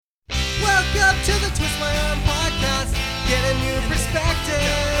to the Twist My Arm podcast. Get a new perspective.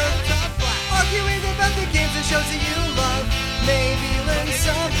 Arguing about the games and shows that you love. Maybe learn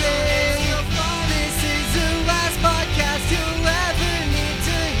something. This is the last podcast you'll ever need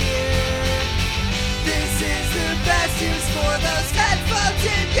to hear. This is the best use for those headphones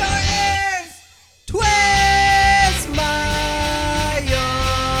in your ears. Twist my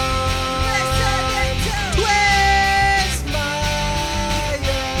arm. Twist my arm.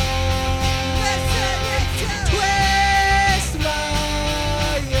 Twist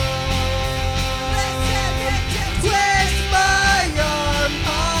my arm. Twist my arm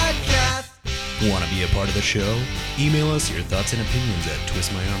podcast. Want to be a part of the show? Email us your thoughts and opinions at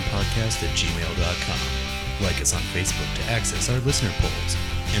twistmyarmpodcast@gmail.com. Like us on Facebook to access our listener polls,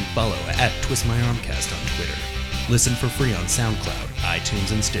 and follow at TwistMyArmcast on Twitter. Listen for free on SoundCloud,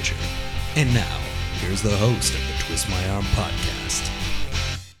 iTunes, and Stitcher. And now, here's the host of the Twist My Arm podcast.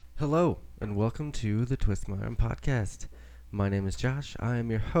 Hello, and welcome to the Twist My Arm podcast. My name is Josh. I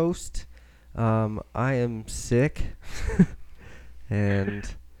am your host. I am sick,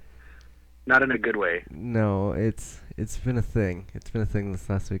 and Not in a good way. no, it's been a thing. It's been a thing this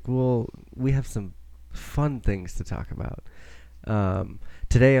last week. We have some fun things to talk about.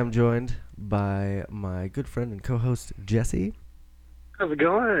 Today I'm joined by my good friend and co-host Jesse. How's it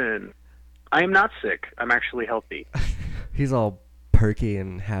going? I am not sick. I'm actually healthy. He's all perky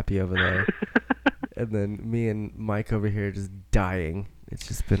and happy over there, and then me and Mike over here just dying.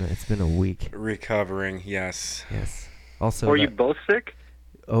 It's been a week. Recovering, yes. Yes. Also, Were you both sick?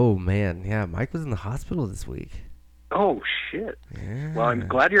 oh man, yeah, Mike was in the hospital this week. Oh, shit. Yeah. Well, I'm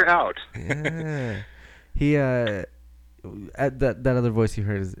glad you're out. Yeah. He that other voice you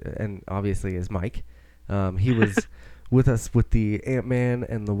heard is, and obviously is Mike. He was with us with the Ant-Man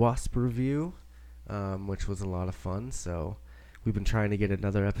and the Wasp review, which was a lot of fun. So we've been trying to get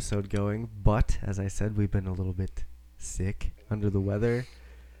another episode going, but as I said, we've been a little bit sick, under the weather,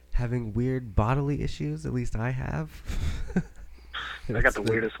 having weird bodily issues. At least I have. I got the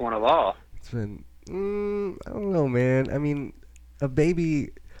weirdest one of all. It's been, I don't know, man. I mean, a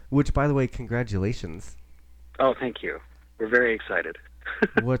baby, which, by the way, congratulations. Oh, thank you. We're very excited.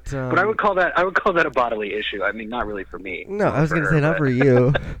 What? But I would call that a bodily issue. I mean, not really for me. No, I was For gonna her, say not but- for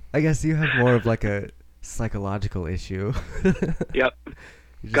you. I guess you have more of like a psychological issue. Yep.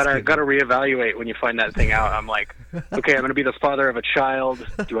 You're just Gotta getting- reevaluate when you find that thing out. I'm like, okay, I'm gonna be the father of a child.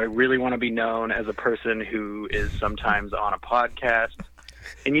 Do I really want to be known as a person who is sometimes on a podcast?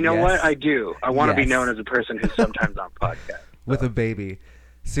 And you know Yes. what? I do. I want to be Yes. known as a person who's sometimes on podcasts. with a baby.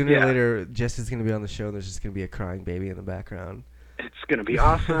 Sooner or Yeah. later, Jesse's gonna be on the show, and there's just gonna be a crying baby in the background. It's gonna be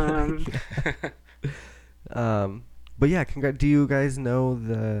awesome. But yeah, do you guys know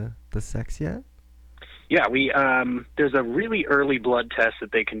the sex yet? Yeah, there's a really early blood test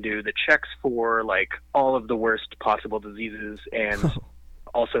that they can do that checks for like all of the worst possible diseases and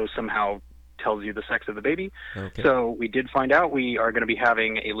also somehow tells you the sex of the baby. Okay. So we did find out we are going to be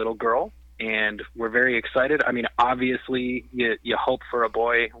having a little girl, and we're very excited. I mean, obviously you hope for a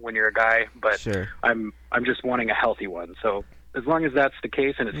boy when you're a guy, but Sure. I'm just wanting a healthy one. So as long as that's the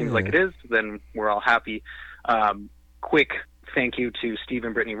case, and it seems like it is, then we're all happy. Quick thank you to Steve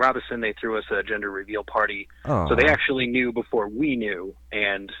and Brittany Robinson. They threw us a gender reveal party. Aw. So they actually knew before we knew,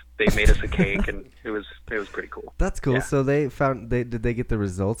 and they made us a cake, and it was pretty cool. That's cool. Yeah. So did they get the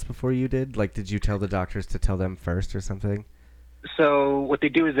results before you did? Like, did you tell the doctors to tell them first or something? So what they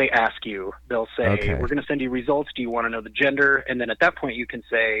do is they ask you. They'll say, Okay. we're going to send you results. Do you want to know the gender? And then at that point you can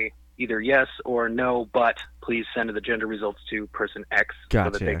say either yes or no, but please send the gender results to person X so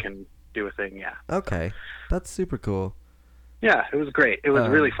that they Gotcha. can do a thing. Yeah. Okay, that's super cool. Yeah, it was great. It was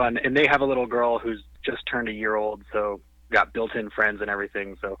really fun. And they have a little girl who's just turned a year old, so got built-in friends and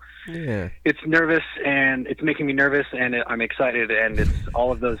everything. So Yeah. it's nervous, and it's making me nervous, and I'm excited, and it's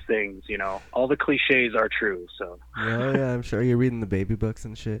all of those things, you know. All the cliches are true, so. Oh yeah, I'm sure you're reading the baby books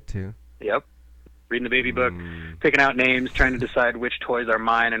and shit too. Yep. Reading the baby book, picking out names, trying to decide which toys are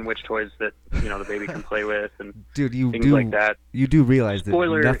mine and which toys that, you know, the baby can play with, and Dude, you things do like that. you do realize that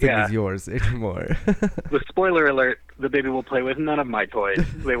Spoiler, nothing yeah. is yours anymore. With spoiler alert, the baby will play with none of my toys.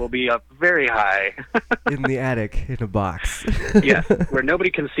 They will be up very high. In the attic, in a box. Yes, where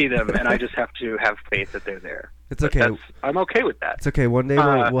nobody can see them, and I just have to have faith that they're there. It's But okay. I'm okay with that. It's okay. One day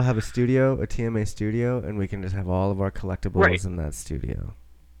we'll have a studio, a TMA studio, and we can just have all of our collectibles Right. in that studio.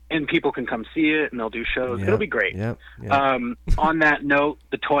 And people can come see it, and they'll do shows. Yep, It'll be great. Yep. On that note,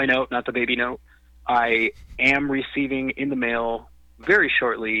 the toy note, not the baby note, I am receiving in the mail very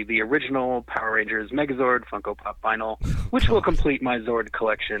shortly the original Power Rangers Megazord Funko Pop vinyl, which will complete my Zord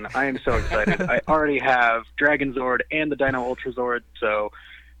collection. I am so excited. I already have Dragon Zord and the Dino Ultra Zord, so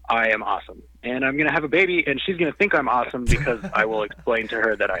I am awesome. And I'm going to have a baby, and she's going to think I'm awesome because I will explain to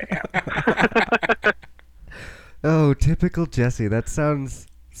her that I am. Oh, typical Jesse. That sounds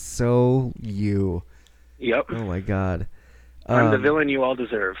so you. Yep. Oh my God. I'm the villain you all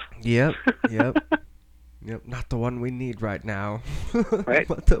deserve. Yep. Yep. Yep. Not the one we need right now. Right?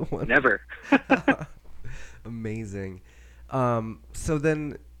 Not the one. Never. Amazing. So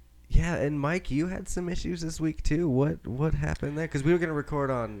then, yeah, and Mike, you had some issues this week too. What happened there? Because we were gonna record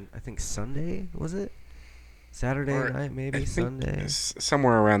on, I think Sunday, was it? Saturday Or night, maybe I think Sunday.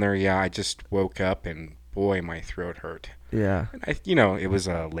 somewhere around there. Yeah, I just woke up and boy, my throat hurt. Yeah. And it was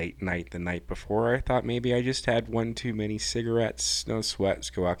a late night the night before. I thought maybe I just had one too many cigarettes. No sweats.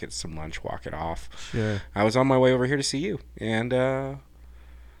 Go out, get some lunch, walk it off. Sure. I was on my way over here to see you, and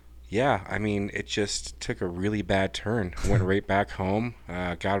yeah, I mean, it just took a really bad turn. I went right back home,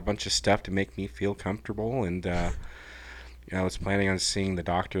 got a bunch of stuff to make me feel comfortable, and I was planning on seeing the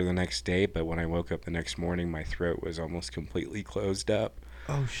doctor the next day, but when I woke up the next morning, my throat was almost completely closed up.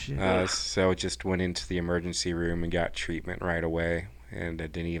 Oh shit. So just went into the emergency room and got treatment right away, and I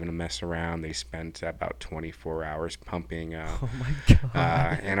didn't even mess around. They spent about 24 hours pumping Oh my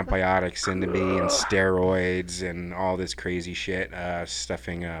God. antibiotics into me and steroids and all this crazy shit,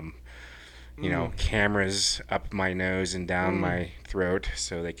 stuffing cameras up my nose and down my throat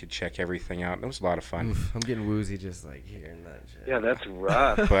so they could check everything out. It was a lot of fun. Oof, I'm getting woozy just like hearing that shit. Yeah, that's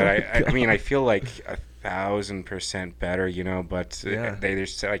rough. But I mean, I feel like 1,000% better, but Yeah. they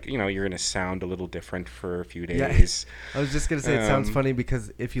just like, you're going to sound a little different for a few Yeah. days. I was just gonna say it sounds Um, funny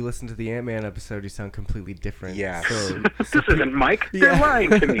because if you listen to the Ant-Man episode, you sound completely different. Yeah. So, This isn't Mike. They're Yeah. lying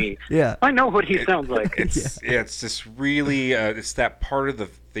to me. yeah. I know what he sounds like. It's just really, it's that part of the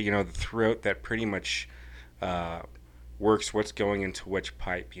throat that pretty much works what's going into which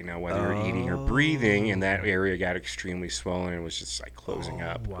pipe, whether you're eating or breathing, and that area got extremely swollen and was just like closing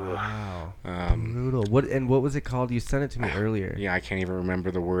up. Wow. Um, Brutal. What was it called? You sent it to me earlier. Yeah, I can't even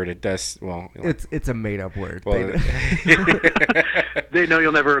remember the word. It does, It's a made up word. well, They know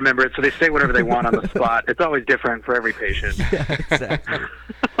you'll never remember it, so they say whatever they want on the spot. It's always different for every patient. yeah, exactly.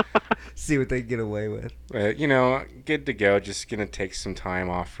 See what they get away with. But, good to go. Just going to take some time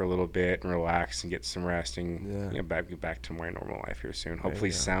off for a little bit and relax and get some rest and back to my normal life here soon. Hopefully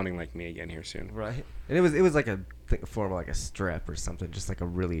go. sounding like me again here soon. Right. And it was like a form of like a strep or something, just like a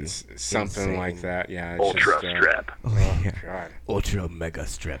really Something insane- like that, yeah. It's Ultra just, strep. Oh, yeah. God. Ultra mega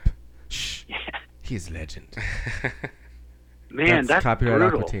strep. Shh. He's legend. Man, that's copyright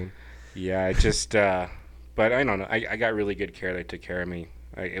brutal. Aqua Teen. Yeah, I just, but I don't know. I got really good care. They took care of me.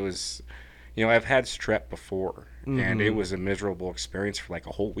 It was, I've had strep before, and it was a miserable experience for like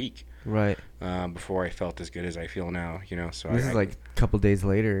a whole week Right. before I felt as good as I feel now, So This is like a couple days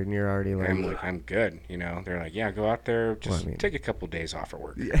later, and you're already like, I'm good, They're like, yeah, go out there, just I mean- take a couple days off at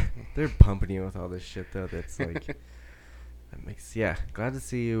work. yeah, they're pumping you with all this shit though. That's like, that makes glad to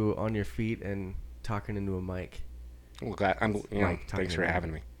see you on your feet and talking into a mic. Well, glad Mike talking thanks for about having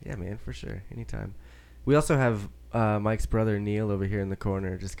it. me. Yeah, man, for sure. Anytime. We also have Mike's brother Neil over here in the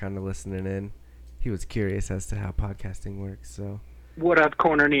corner, just kind of listening in. He was curious as to how podcasting works, so. What up,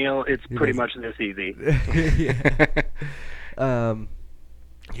 Corner Neil? It's He pretty doesn't- much this easy.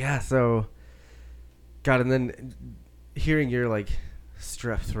 Yeah. So, God, and then hearing your like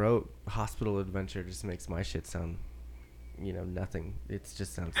strep throat hospital adventure just makes my shit sound, nothing. It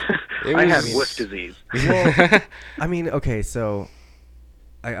just sounds. I have was- wuss disease. Well, I mean, okay, so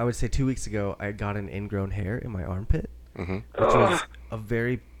I would say 2 weeks ago I got an ingrown hair in my armpit, Mm-hmm. which was a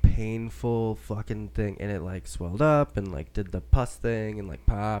very painful fucking thing, and it like swelled up and like did the pus thing and like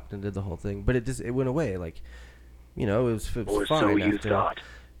popped and did the whole thing, but it went away, like, it was Or fine so you after. thought.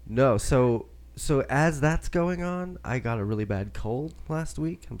 No, so as that's going on, I got a really bad cold last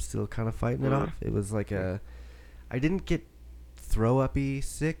week. I'm still kind of fighting it off. It was like I didn't get throw uppy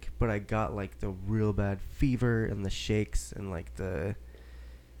sick, but I got like the real bad fever and the shakes and like I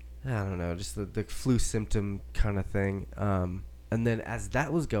don't know, just the flu symptom kind of thing. And then as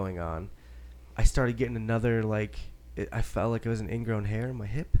that was going on, I started getting another I felt like it was an ingrown hair in my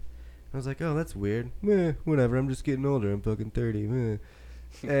hip. I was like, oh, that's weird. Meh, whatever. I'm just getting older. I'm fucking 30. Meh.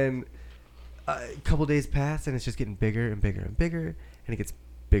 And a couple days pass, and it's just getting bigger and bigger and bigger, and it gets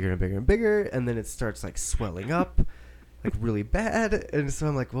bigger and bigger and bigger, and then it starts like swelling up, like really bad. And so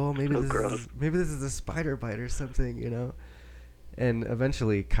I'm like, well, maybe this is a spider bite or something, And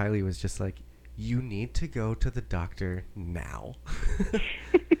eventually, Kylie was just like, you need to go to the doctor now.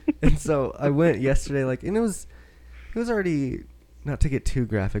 And so I went yesterday, and it was already, not to get too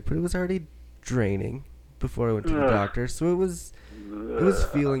graphic, but it was already draining before I went to the doctor. So it was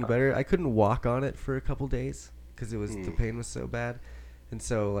feeling better. I couldn't walk on it for a couple days because the pain was so bad. And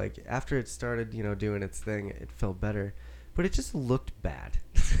so, like, after it started, doing its thing, it felt better. But it just looked bad.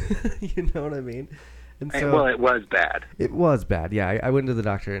 You know what I mean? And so, Well, it was bad. it was bad, yeah. I went to the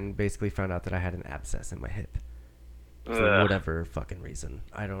doctor and basically found out that I had an abscess in my hip. For Ugh. whatever fucking reason.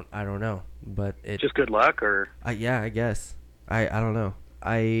 I don't know. But it... Just good luck, or yeah, I guess. I don't know.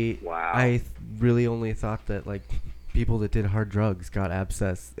 Wow. Really only thought that, like, people that did hard drugs got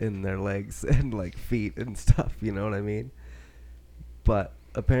abscess in their legs and, like, feet and stuff, you know what I mean? But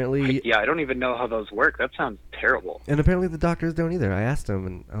apparently... yeah, I don't even know how those work. That sounds terrible. And apparently the doctors don't either. I asked them,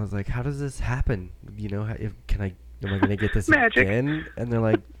 and I was like, how does this happen? Am I going to get this Magic. again? And they're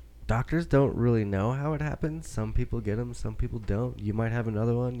like, doctors don't really know how it happens. Some people get them, some people don't. You might have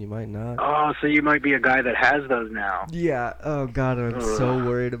another one, you might not. Oh, so you might be a guy that has those now. Yeah. Oh God, I'm so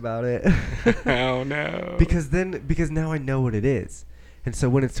worried about it. Oh no. Because now I know what it is, and so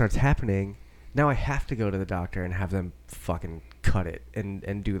when it starts happening, now I have to go to the doctor and have them fucking cut it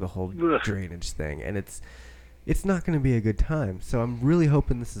and do the whole Ugh. drainage thing, and it's not going to be a good time. So I'm really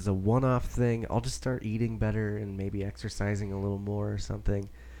hoping this is a one-off thing. I'll just start eating better and maybe exercising a little more or something.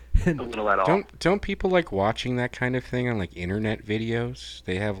 A little at all. Don't people like watching that kind of thing on like internet videos?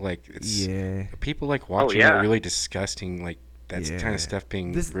 They have like people like watching yeah. that really disgusting like that kind Yeah. of stuff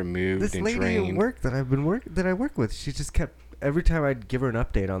being This removed and lady drained. at work that I work with, she just kept every time I'd give her an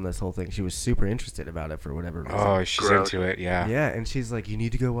update on this whole thing, she was super interested about it for whatever reason. Oh, she's Gross. into it, yeah. Yeah, and she's like, you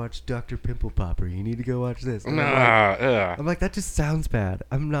need to go watch Dr. Pimple Popper. You need to go watch this. And Nah, I'm like, that just sounds bad.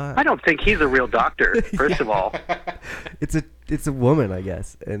 I'm not. I don't think he's a real doctor, first of all. It's a woman, I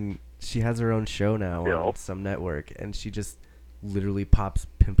guess, and she has her own show now Bill. on some network, and she just literally pops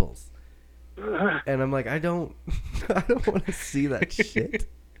pimples. Ugh. And I'm like, I don't want to see that shit.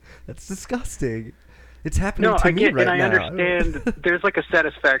 That's disgusting. It's happening No, to I me get, right and I now. understand. There's like a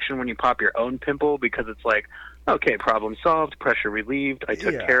satisfaction when you pop your own pimple because it's like, okay, problem solved, pressure relieved, I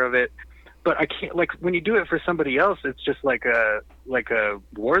took Yeah. care of it. But I can't, like, when you do it for somebody else, it's just like a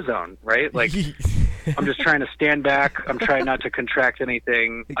war zone, right? Like, I'm just trying to stand back. I'm trying not to contract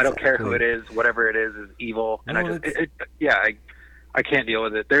anything. I don't care who it is. Whatever it is evil. And No, I can't deal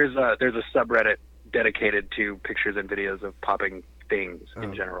with it. There's a subreddit dedicated to pictures and videos of popping things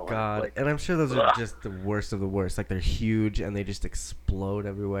in general. God. Like, And I'm sure those are ugh. just the worst of the worst. Like, they're huge and they just explode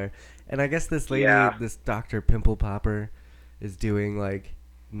everywhere. And I guess this lady, Yeah. this Dr. Pimple Popper, is doing, like,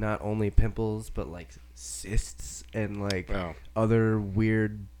 not only pimples, but, like, cysts and, like, Wow. other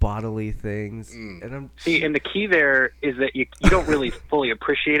weird bodily things. Mm. And I'm See, and the key there is that you don't really fully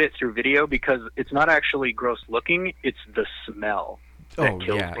appreciate it through video because it's not actually gross looking, it's the smell that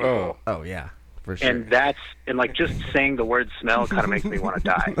kills yeah. people. Oh, yeah. For sure. And like just saying the word smell kind of makes me want to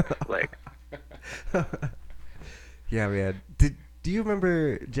die. Like, Yeah, man. Do you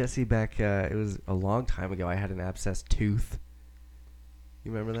remember, Jesse, back, it was a long time ago, I had an abscessed tooth.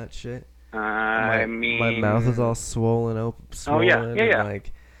 You remember that shit? I mean, my mouth is all swollen open. Oh, yeah. Swollen Yeah, yeah. And,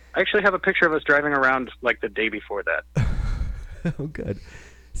 like, I actually have a picture of us driving around like the day before that. oh, good.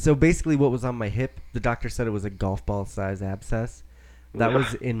 So basically, what was on my hip, the doctor said it was a golf ball size abscess. That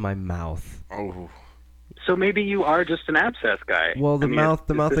was in my mouth. Oh. So maybe you are just an abscess guy. Well, the I mean, mouth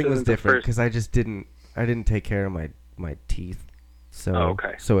this thing was isn't the different first- because I didn't take care of my teeth. So Oh,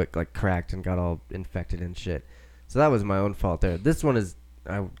 okay. So it like cracked and got all infected and shit. So that was my own fault there. This one is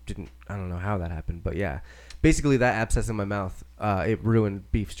I don't know how that happened, but yeah. Basically that abscess in my mouth, it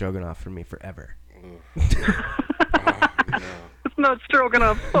ruined beef stroganoff for me forever. It's not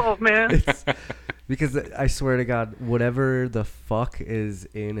Stroganoff's fault, man. It's, because I swear to God, whatever the fuck is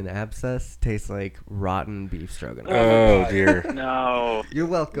in an abscess tastes like rotten beef stroganoff. Oh dear. No. You're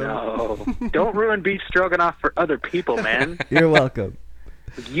welcome. No. Don't ruin beef stroganoff for other people, man. You're welcome.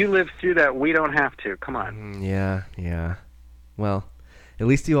 You lived through that. We don't have to. Come on. Yeah. Well, at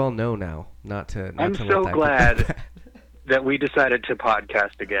least you all know now not to. I'm to so let that glad get that we decided to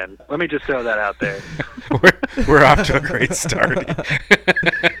podcast again. Let me just throw that out there. we're off to a great start.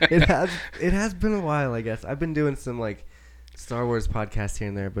 It has been a while, I guess. I've been doing some like Star Wars podcasts here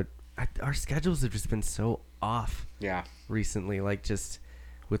and there, but our schedules have just been so off Yeah. recently. Like just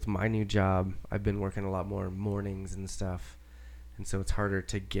with my new job, I've been working a lot more mornings and stuff, and so it's harder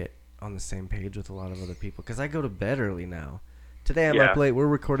to get on the same page with a lot of other people because I go to bed early now. Today I'm up late. We're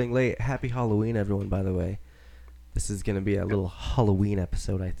recording late. Happy Halloween, everyone, by the way. This is going to be a little Halloween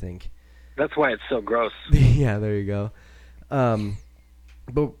episode, I think. That's why it's so gross. Yeah, there you go.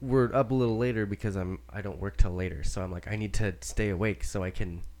 But we're up a little later because I don't work till later, so I'm like I need to stay awake so I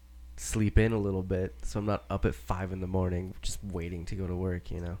can sleep in a little bit, so I'm not up at 5 a.m. just waiting to go to work,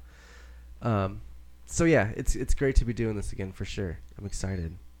 you know. So yeah, it's great to be doing this again for sure. I'm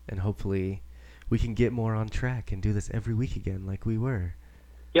excited, and hopefully we can get more on track and do this every week again like we were.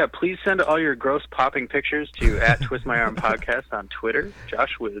 Yeah, please send all your gross popping pictures to at Twist My Arm Podcast on Twitter.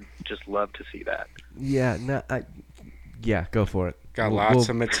 Josh would just love to see that. Yeah, no, yeah, go for it. Got lots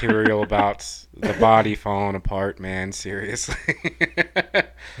of material about the body falling apart, man. Seriously.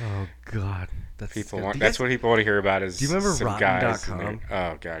 Oh God, that's People good. want. Do you That's guys- what people want to hear about. Is Do you remember some guys in Rotten.com?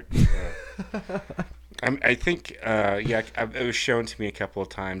 there. Oh God. I think. Yeah, it was shown to me a couple of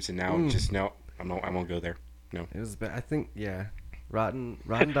times, and now just no. I won't go there. No. It was. I think yeah, Rotten.com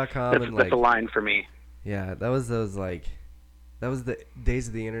That's and like a line for me. yeah, that was those like, that was the days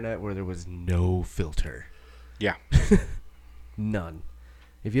of the internet where there was no filter, Yeah. none.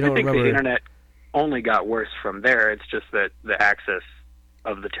 If you I don't think remember, the internet only got worse from there. It's just that the access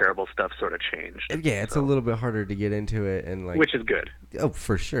of the terrible stuff sort of changed. yeah, it's a little bit harder to get into it and like. Which is good. Oh,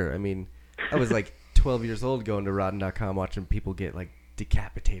 for sure. I mean, I was like 12 years old going to Rotten.com watching people get like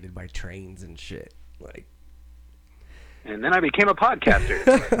decapitated by trains and shit. Like, And then I became a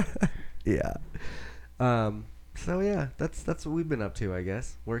podcaster. yeah. So yeah, that's what we've been up to, I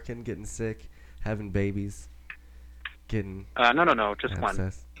guess. Working, getting sick, having babies, getting No, just one.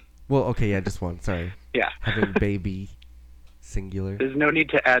 access. Well, okay, yeah, just one. Sorry, Yeah. having baby, singular. There's no need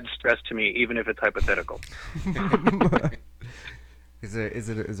to add stress to me, even if it's hypothetical. Is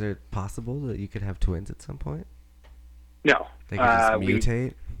it possible that you could have twins at some point? No. They could just we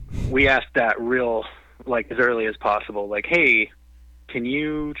mutate. asked that real, like, as early as possible. Like, hey, can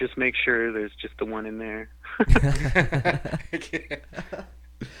you just make sure there's just the one in there?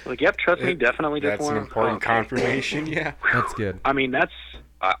 Like, yep, trust me, definitely just That's one. an important Okay. confirmation. Yeah. That's good, I mean, that's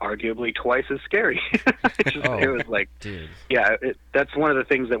arguably twice as scary. Oh. It was like, dude. yeah, that's one of the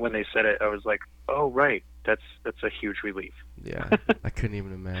things that when they said it, I was like, oh, right, that's a huge relief. Yeah, I couldn't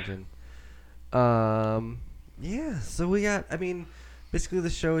even imagine. Yeah, so we got, I mean, basically the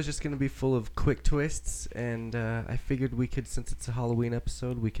show is just going to be full of quick twists, and I figured we could, since it's a Halloween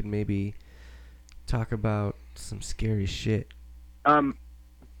episode, we could maybe talk about some scary shit.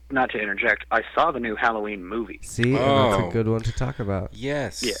 Not to interject, I saw the new Halloween movie. See, and that's Oh. a good one to talk about.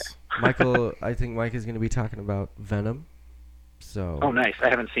 Yes. Yeah. Michael, I think Mike is going to be talking about Venom. So, Oh, nice. I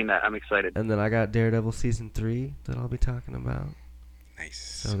haven't seen that. I'm excited. and then I got Daredevil season 3 that I'll be talking about. Nice.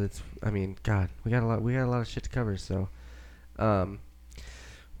 So that's, I mean, God, we got a lot of shit to cover. So,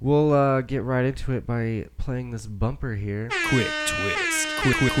 we'll get right into it by playing this bumper here. Quick twist.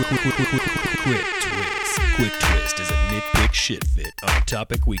 Quick twist. Quick twist is a nitpick shit fit on a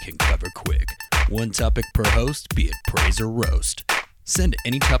topic we can cover quick. One topic per host, be it praise or roast. Send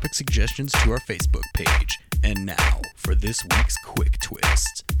any topic suggestions to our Facebook page. And now for this week's quick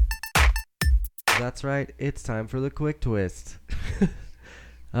twist. That's right. It's time for the quick twist.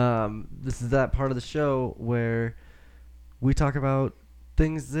 This is that part of the show where we talk about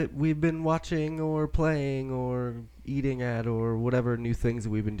things that we've been watching or playing or eating at or whatever new things that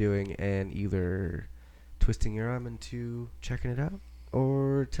we've been doing, and either twisting your arm into checking it out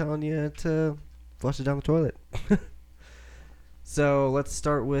or telling you to flush it down the toilet. So let's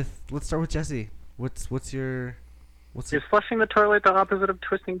start with Jesse. What's your Is flushing the toilet the opposite of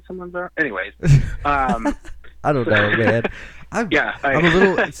twisting someone's arm? Anyways, I don't know, man. I'm a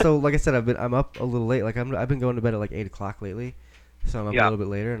little. So, like I said, I'm up a little late. Like I've been going to bed at like 8 o'clock lately, so I'm up a little bit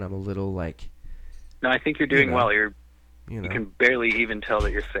later, and I'm a little like. No, I think you're doing know. well. You You know. can barely even tell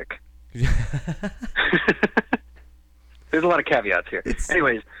that you're sick. There's a lot of caveats here.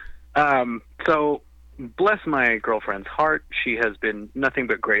 Anyways, so bless my girlfriend's heart. She has been nothing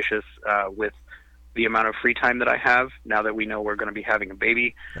but gracious with the amount of free time that I have now that we know we're going to be having a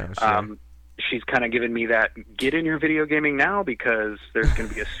baby. Oh, sure. She's kind of given me that get in your video gaming now because there's going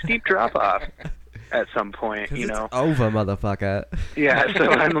to be a steep drop off at some point. 'Cause You it's know. over, motherfucker. Yeah,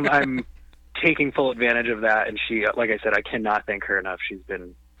 so I'm taking full advantage of that, and she, like I said, I cannot thank her enough. She's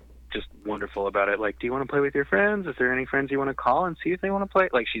been just wonderful about it. Like, do you want to play with your friends? Is there any friends you want to call and see if they want to play?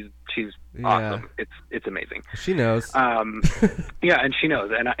 Like, she's Yeah. awesome. It's amazing. She knows. Yeah, and she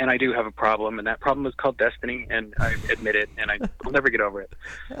knows, and I do have a problem, and that problem is called Destiny, and I admit it, and I'll never get over it.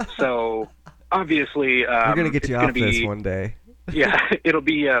 So obviously, We're gonna get it's you gonna off this be- one day. Yeah, it'll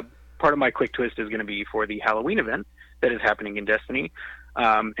be part of my quick twist is going to be for the Halloween event that is happening in Destiny.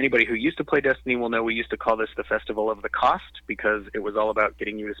 Anybody who used to play Destiny will know we used to call this the Festival of the Cost because it was all about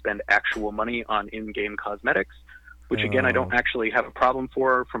getting you to spend actual money on in-game cosmetics, which again I don't actually have a problem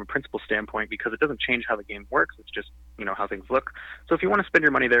for from a principle standpoint because it doesn't change how the game works. It's just how things look. So if you want to spend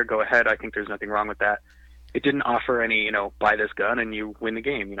your money there, go ahead. I think there's nothing wrong with that. It didn't offer any buy this gun and you win the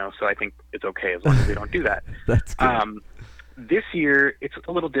game. So I think it's okay as long as they don't do that. That's good. This year, it's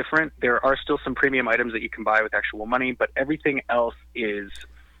a little different. There are still some premium items that you can buy with actual money, but everything else is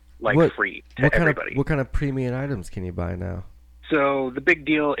free to everybody. What kind of premium items can you buy now? So the big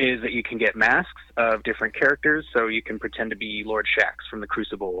deal is that you can get masks of different characters. So you can pretend to be Lord Shaxx from the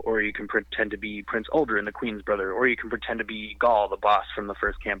Crucible, or you can pretend to be Prince Uldren, the Queen's brother, or you can pretend to be Gaul, the boss from the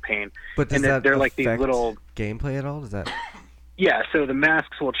first campaign. But does And that they're affect like these little gameplay at all? Does that? Yeah, so the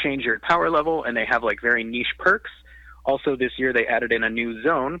masks will change your power level, and they have like very niche perks. Also, this year they added in a new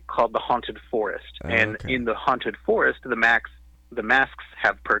zone called the Haunted Forest, and okay. in the Haunted Forest, the masks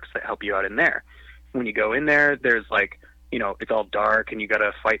have perks that help you out in there. When you go in there, there's like, you know, it's all dark, and you got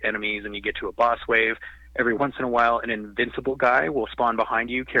to fight enemies, and you get to a boss wave. Every once in a while, an invincible guy will spawn behind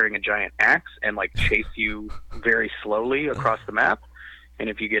you carrying a giant axe and like chase you very slowly across the map. And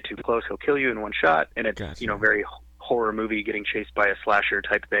if you get too close, he'll kill you in one shot. And it's Gotcha. you know, very horror movie getting chased by a slasher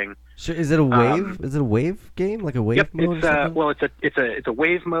type thing. Sure, is it a wave? Is it a wave game, like a wave Yep, mode? it's or something? well, it's a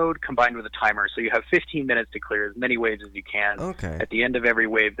wave mode combined with a timer. So you have 15 minutes to clear as many waves as you can. Okay. At the end of every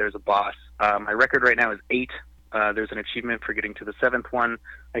wave, there's a boss. My record right now is 8. There's an achievement for getting to the 7th one.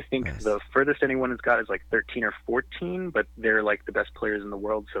 I think Nice. the furthest anyone has got is like 13 or 14, but they're like the best players in the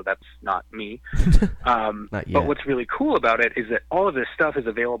world, so that's not me. Not yet. But what's really cool about it is that all of this stuff is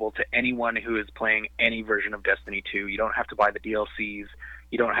available to anyone who is playing any version of Destiny 2. You don't have to buy the DLCs.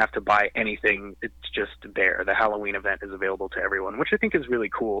 You don't have to buy anything. It's just there. The Halloween event is available to everyone, which I think is really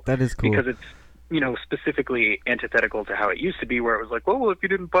cool. That is cool. Because it's, you know, specifically antithetical to how it used to be, where it was like, well, if you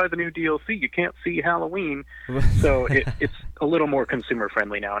didn't buy the new DLC, you can't see Halloween. So it's a little more consumer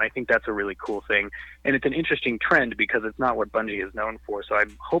friendly now, and I think that's a really cool thing. And it's an interesting trend because it's not what Bungie is known for. So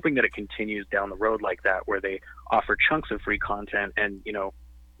I'm hoping that it continues down the road like that, where they offer chunks of free content and, you know,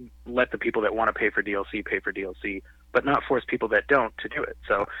 let the people that want to pay for DLC, but not force people that don't to do it.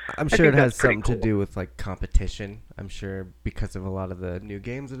 So I'm I sure think it has that's pretty something to cool. do with like competition. I'm sure because of a lot of the new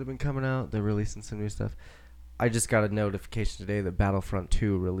games that have been coming out, they're releasing some new stuff. I just got a notification today that Battlefront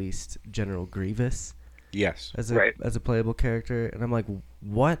 2 released General Grievous Yes. as a Right. as a playable character, and I'm like,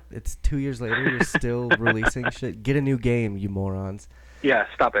 what? It's 2 years later. You're still releasing shit. Get a new game, you morons. Yeah,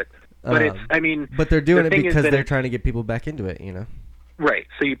 stop it. But it's, I mean, but they're doing the it thing is because that they're it's- trying to get people back into it. You know. Right.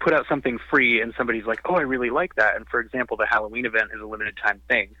 So you put out something free and somebody's like, oh, I really like that. And for example, the Halloween event is a limited time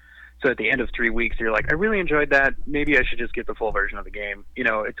thing. So at the end of 3 weeks, you're like, I really enjoyed that. Maybe I should just get the full version of the game. You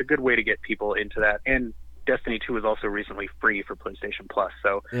know, it's a good way to get people into that. And Destiny 2 is also recently free for PlayStation Plus.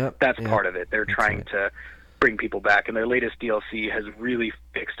 So Yep, that's yep, part of it. They're that's trying right. to bring people back. And their latest DLC has really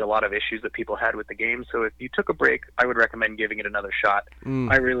fixed a lot of issues that people had with the game. So if you took a break, I would recommend giving it another shot.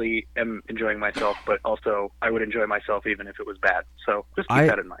 I really am enjoying myself, but also I would enjoy myself even if it was bad. So just keep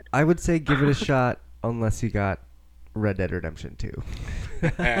that in mind. I would say give it a shot unless you got Red Dead Redemption 2.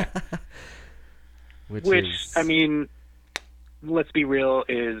 Which is, I mean, let's be real,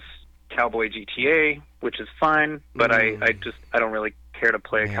 is Cowboy GTA, which is fine, but I don't really care to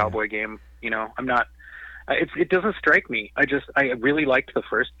play a Yeah. cowboy game. You know, I'm not. It doesn't strike me. I really liked the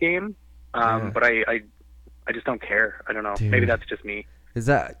first game, Yeah. but I just don't care. I don't know. Dude. Maybe that's just me. Is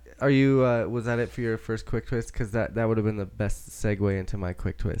that, are you, was that it for your first quick twist? Because that would have been the best segue into my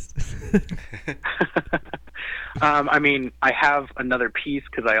quick twist. I mean, I have another piece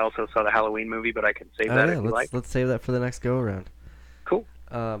because I also saw the Halloween movie, but I can save that if you like. let's save that for the next go around. Cool.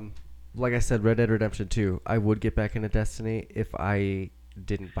 Like I said, Red Dead Redemption 2, I would get back into Destiny if I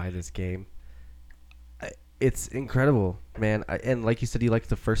didn't buy this game. It's incredible, man. And like you said, you liked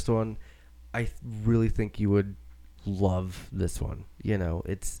the first one. I really think you would love this one. You know,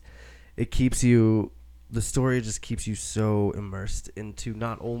 it keeps you, the story just keeps you so immersed into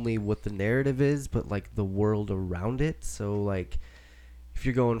not only what the narrative is, but like the world around it. So like, if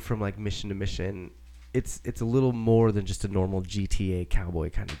you're going from like mission to mission, it's a little more than just a normal GTA cowboy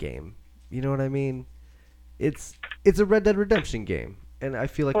kind of game. You know what I mean? It's a Red Dead Redemption game. And I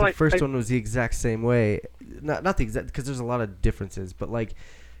feel like Well, the first one was the exact same way. Not the exact, because there's a lot of differences, but like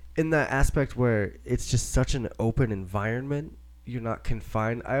in that aspect where it's just such an open environment, you're not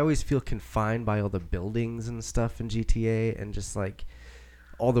confined. I always feel confined by all the buildings and stuff in GTA and just like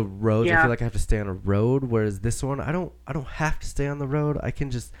all the roads. I Yeah. feel like I have to stay on a road, whereas this one I don't have to stay on the road. I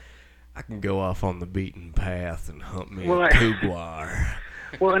can go off on the beaten path and hunt me Well, a I- cougar.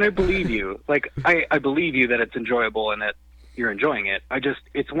 Well, and I believe you. Like, I believe you that it's enjoyable and that you're enjoying it.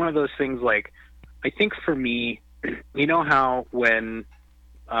 It's one of those things, like, I think for me, you know how when,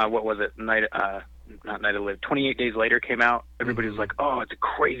 what was it, not Night of the Lived, 28 Days Later came out, everybody was like, oh, it's a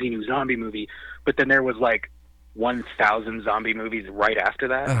crazy new zombie movie. But then there was, like, 1,000 zombie movies right after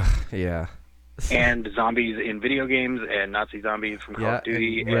that. Ugh, yeah. And zombies in video games and Nazi zombies from Call Yeah, of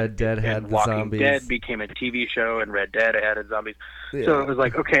Duty. and Red Dead had and the Walking zombies. Dead became a TV show, and Red Dead added zombies. Yeah. So it was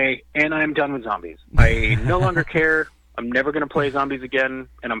like, okay, and I'm done with zombies. I no longer care I'm never going to play zombies again,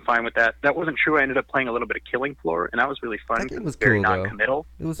 and I'm fine with that. That wasn't true. I ended up playing a little bit of Killing Floor, and that was really fun. That game was very cool, though. non-committal.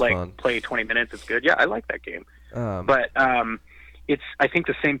 It was like, fun. play 20 minutes, it's good. Yeah, I like that game. But It's. I think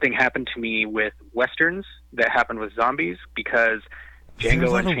the same thing happened to me with Westerns that happened with zombies, because There's a Django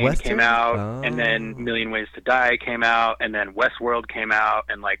lot of Unchained came Westerns? out, and then Million Ways to Die came out, and then Westworld came out,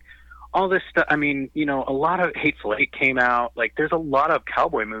 and like all this stuff. I mean, you know, a lot of Hateful Eight came out. Like, there's a lot of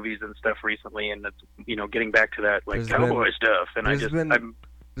cowboy movies and stuff recently, and that's, you know, getting back to that like There's cowboy stuff. And there's I'm been I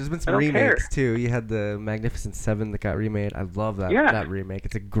some don't remakes care. too. You had the Magnificent Seven that got remade. I love that Yeah. that remake.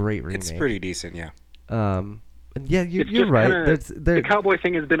 It's a great remake. It's pretty decent, yeah. And yeah, you're It's just right. kinda- There, the cowboy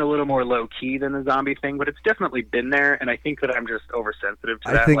thing has been a little more low key than the zombie thing, but it's definitely been there. And I think that I'm just oversensitive to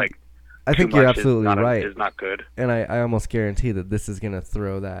I that. think- like, I too think you're much is absolutely not right. Is not good. And I almost guarantee that this is gonna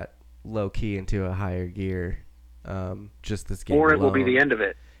throw that low key into a higher gear. Just this game, Or it will be alone. the end of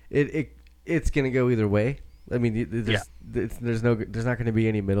it. It's gonna go either way. I mean, there's not going to be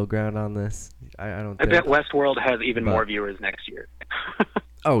any middle ground on this. I don't I think. bet Westworld has even But- more viewers next year.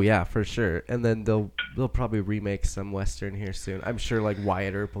 Oh yeah, for sure. And then they'll probably remake some Western here soon. I'm sure like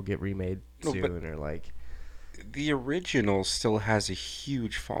Wyatt Earp will get remade No, but- soon, or like. The original still has a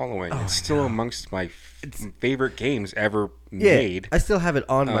huge following. Oh, It's I still know. amongst my favorite games ever Yeah, made. I still have it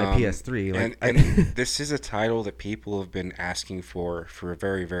on my PS3. Like, and it's this is a title that people have been asking for a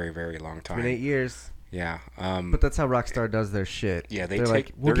very, very, very long time. been 8 years. Yeah. But that's how Rockstar does their shit. Yeah, they're like,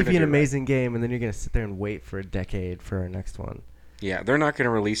 they're we'll give gonna you an do it. amazing game, and then you're gonna sit there and wait for a decade for our next one. Yeah, they're not going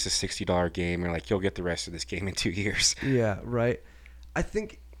to release a $60 game and like you'll get the rest of this game in 2 years. Yeah, right. I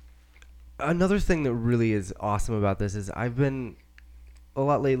think another thing that really is awesome about this is I've been a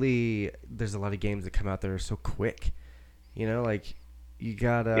lot lately. There's a lot of games that come out that are so quick. You know, like you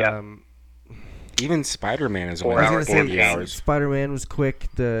got Yeah. Even Spider-Man is Four only hours, 40 games. hours. Spider-Man was quick.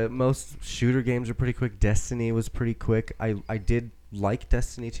 The most shooter games are pretty quick. Destiny was pretty quick. I did like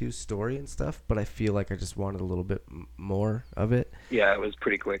Destiny 2's story and stuff, but I feel like I just wanted a little bit more of it. Yeah, it was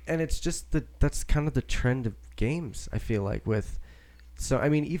pretty quick. And it's just that's kind of the trend of games, I feel like, with. So I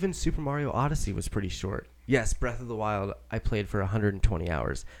mean, even Super Mario Odyssey was pretty short. Yes, Breath of the Wild I played for 120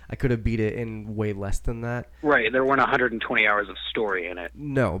 hours. I could have beat it in way less than that. Right, there weren't 120 hours of story in it.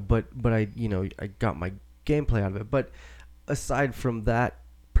 No, but I I got my gameplay out of it. But aside from that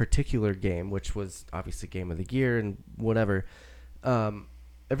particular game, which was obviously Game of the Year and whatever,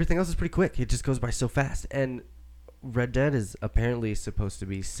 everything else is pretty quick. It just goes by so fast. And Red Dead is apparently supposed to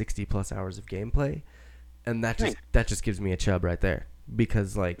be 60 plus hours of gameplay, and that just gives me a chub right there,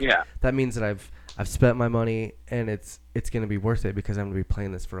 because like Yeah. that means that I've spent my money and it's gonna be worth it because I'm gonna be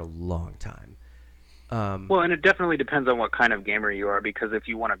playing this for a long time. Well, and it definitely depends on what kind of gamer you are, because if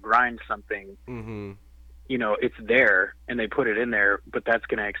you want to grind something, Mm-hmm. you know, it's there and they put it in there, but that's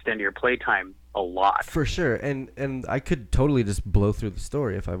going to extend your playtime a lot. For sure, and I could totally just blow through the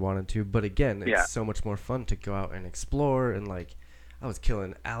story if I wanted to, but again, it's Yeah. so much more fun to go out and explore, and like I was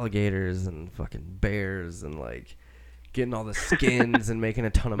killing alligators and fucking bears and like getting all the skins and making a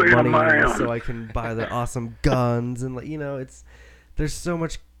ton of Bam, money bam. so I can buy the awesome guns, and like, you know, there's so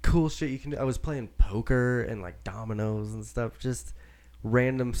much cool shit you can do. I was playing poker and like dominoes and stuff, just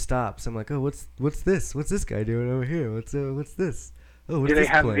random stops. I'm like, oh, what's this? What's this guy doing over here? What's this? Oh, what's Do they this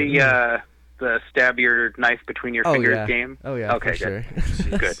have playing? the stab your knife between your fingers game? Oh yeah, Okay, for good.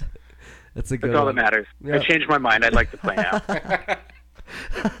 sure. Good. That's a good That's all one. that matters. Yeah. I changed my mind. I'd like to play now.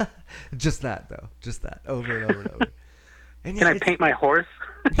 Just that though, just that over and over and over. And Can yeah, I paint my horse?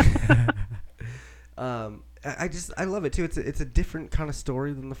 I love it too. It's a different kind of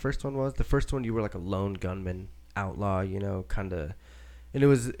story than the first one was. The first one you were like a lone gunman outlaw, you know, kind of, and it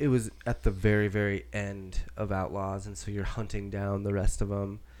was at the very very end of Outlaws, and so you're hunting down the rest of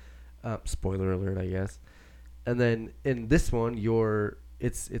them. Spoiler alert, I guess. And then in this one,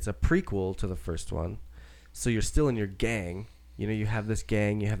 it's a prequel to the first one, so you're still in your gang. You know, you have this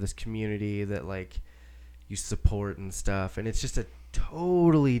gang, you have this community that like you support and stuff, and it's just a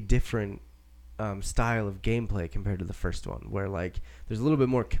totally different style of gameplay compared to the first one, where like there's a little bit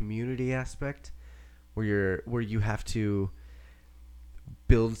more community aspect, where you have to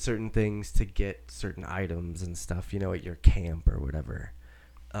build certain things to get certain items and stuff, you know, at your camp or whatever.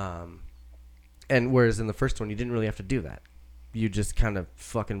 And whereas in the first one you didn't really have to do that. You just kind of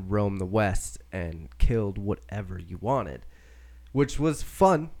fucking roamed the West and killed whatever you wanted, which was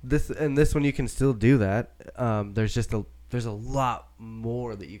fun. This one you can still do that. There's a lot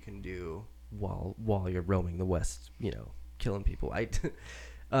more that you can do while you're roaming the West, you know, killing people.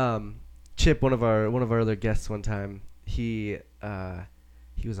 Chip, one of our other guests one time, he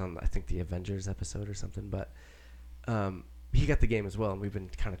was on, I think, the Avengers episode or something, but he got the game as well, and we've been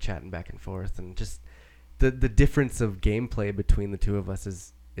kind of chatting back and forth, and just the difference of gameplay between the two of us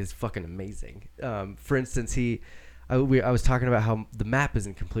is fucking amazing. For instance, I was talking about how the map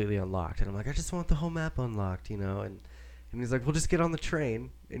isn't completely unlocked, and I'm like, I just want the whole map unlocked, and he's like, well, just get on the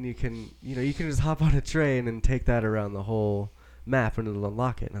train, and you can just hop on a train and take that around the whole map, and it'll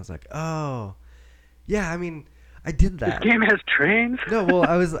unlock it. And I was like, oh, yeah, I mean, I did that. This game has trains? No, well,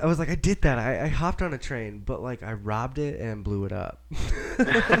 I was like, I did that. I hopped on a train, but like I robbed it and blew it up.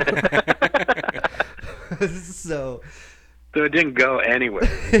 So it didn't go anywhere.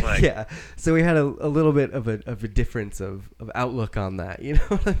 Like, yeah. So we had a little bit of a difference of outlook on that. You know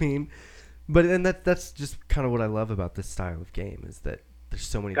what I mean? But and that's just kind of what I love about this style of game is that there's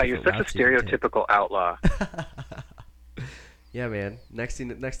so many. God, you're such a routes you can take. stereotypical outlaw. Yeah, man. Next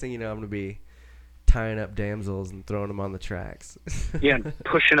thing you know, I'm gonna be tying up damsels and throwing them on the tracks. Yeah, and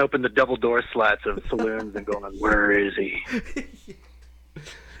pushing open the double door slats of saloons and going, "Where is he?"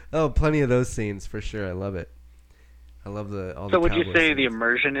 Oh, plenty of those scenes for sure. I love it. I love all the. So would you cowboy say the scenes.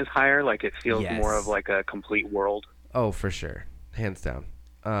 immersion is higher? Like it feels Yes. more of like a complete world? Oh, for sure, hands down.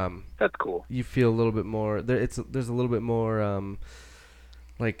 That's cool. You feel a little bit more. There's a little bit more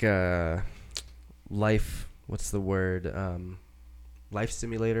like life. What's the word? Life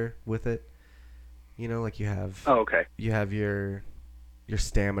simulator with it. Like you have. Oh, okay. You have your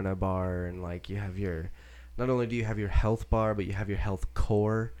stamina bar, and like you have your. Not only do you have your health bar, but you have your health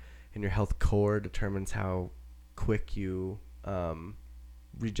core, and your health core determines how quick you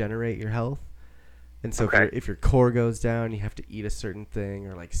regenerate your health. And so Okay. if your core goes down, you have to eat a certain thing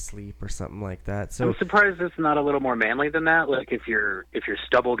or like sleep or something like that. So I'm surprised it's not a little more manly than that. Like if your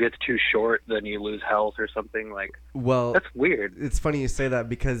stubble gets too short, then you lose health or something. Like well, that's weird. it's funny you say that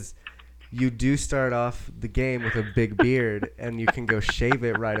because you do start off the game with a big beard and you can go shave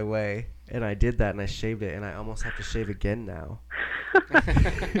it right away. And I did that and I shaved it and I almost have to shave again now.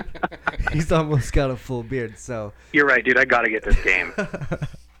 He's almost got a full beard, so You're right, dude. I got to get this game.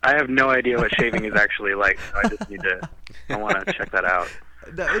 I have no idea what shaving is actually like. So I just need to. I want to check that out.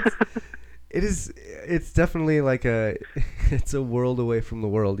 No, it's definitely like it's a world away from the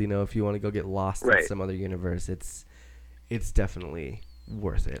world. If you want to go get lost in Right. some other universe, it's definitely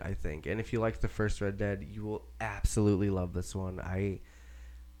worth it, I think. And if you like the first Red Dead, you will absolutely love this one. I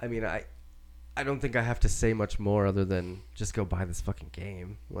mean, I don't think I have to say much more other than just go buy this fucking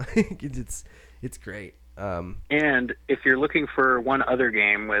game. Like it's great. And if you're looking for one other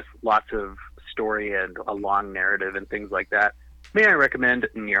game with lots of story and a long narrative and things like that, may I recommend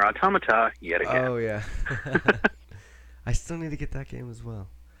Nier Automata yet again? Oh yeah. I still need to get that game as well.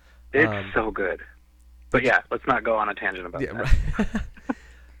 It's so good. But yeah, let's not go on a tangent about Yeah, that. right.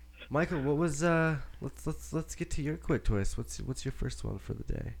 Michael, what was let's get to your quick twist. What's your first one for the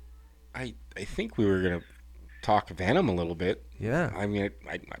day? I think we were gonna talk Venom a little bit. Yeah. I mean,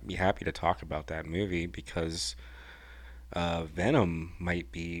 I'd be happy to talk about that movie because Venom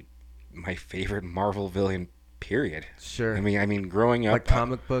might be my favorite Marvel villain. Period. Sure. I mean, growing up, Like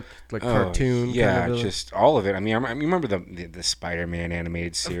comic book, like cartoon. yeah, kind of a- just all of it. I mean, I remember the Spider-Man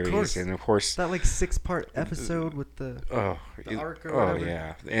animated series, course. and of course, that like 6-part episode with the arc or whatever.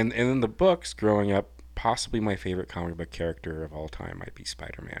 yeah, and then the books. Growing up, possibly my favorite comic book character of all time might be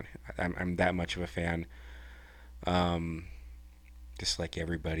Spider-Man. I'm that much of a fan. Just like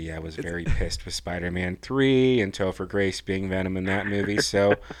everybody, I was very pissed with Spider-Man 3 and Topher Grace being Venom in that movie.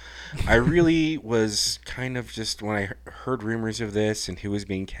 So I really was kind of just, when I heard rumors of this and who was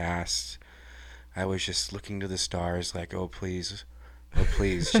being cast, I was just looking to the stars like, oh, please,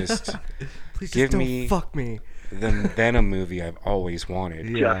 just Please give just don't me fuck me. the Venom movie I've always wanted.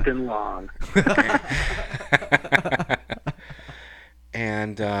 Yeah. Justin Long.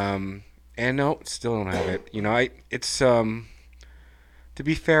 And no, still don't have it. It's to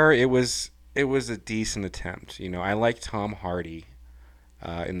be fair, it was a decent attempt. I like Tom Hardy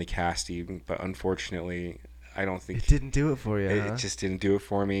in the casting, but unfortunately, I don't think It didn't do it for you. it huh? just didn't do it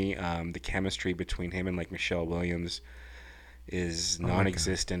for me. The chemistry between him and like Michelle Williams is my God.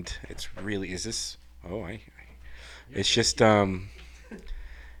 non-existent. It's really it's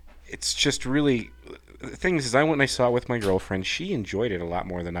just really. The thing is, I went and I saw it with my girlfriend. She enjoyed it a lot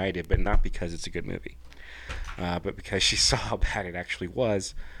more than I did, but not because it's a good movie, but because she saw how bad it actually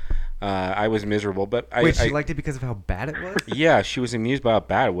was. I was miserable, but Wait, she liked it because of how bad it was? yeah, she was amused by how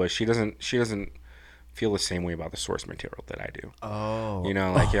bad it was. She doesn't feel the same way about the source material that I do. Oh.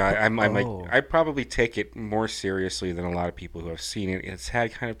 I probably take it more seriously than a lot of people who have seen it. It's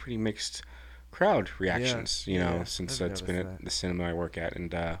had kind of pretty mixed crowd reactions, yeah, since I've it's been noticed at that. the cinema I work at,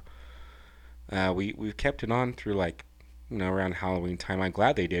 and we've kept it on through like around Halloween time. I'm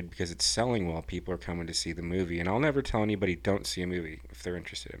glad they did because it's selling well. People are coming to see the movie, and I'll never tell anybody don't see a movie if they're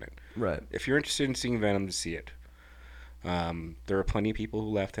interested in it. Right. If you're interested in seeing Venom, see it. There are plenty of people who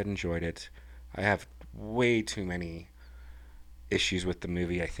left that enjoyed it. I have way too many issues with the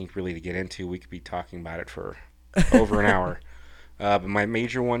movie, I think, really to get into. We could be talking about it for over an hour. But my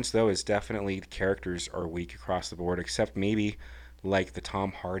major ones, though, is definitely the characters are weak across the board, except maybe like the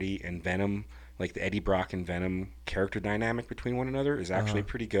Tom Hardy and Venom, like the Eddie Brock and Venom character dynamic between one another is actually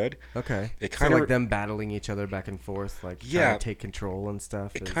pretty good. Okay. It So kind of like them battling each other back and forth, like Yeah. trying to take control and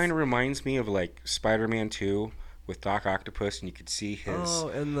stuff. It kind of reminds me of like Spider-Man 2 with Doc Octopus, and you could see his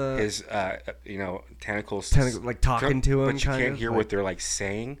tentacles like talking to him, but you kind can't of, hear like- what they're like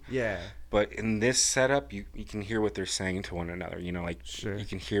saying. Yeah. But in this setup, you can hear what they're saying to one another. Like Sure. you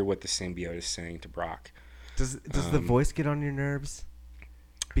can hear what the symbiote is saying to Brock. Does the voice get on your nerves?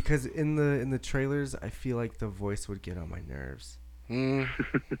 Because in the trailers, I feel like the voice would get on my nerves.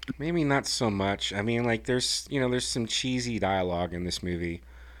 Maybe not so much. I mean, like there's some cheesy dialogue in this movie.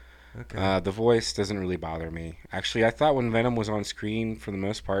 Okay. The voice doesn't really bother me. Actually, I thought when Venom was on screen, for the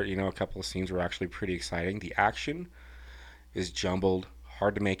most part, a couple of scenes were actually pretty exciting. The action is jumbled,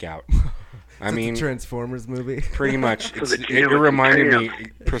 hard to make out. I It's mean, a Transformers movie. pretty much. So the It Geo reminded Mutant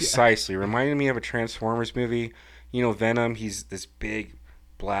me precisely. Reminded me of a Transformers movie. Venom. He's this big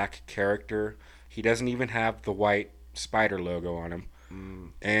black character. He doesn't even have the white spider logo on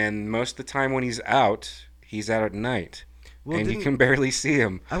him. And most of the time when he's out at night. Well, And you can barely see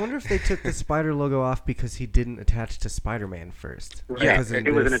him. I wonder if they took the spider logo off because he didn't attach to Spider-Man first. Right. Yeah, Because in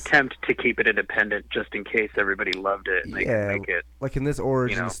It was an this- attempt to keep it independent just in case everybody loved it and they could make it. Like in this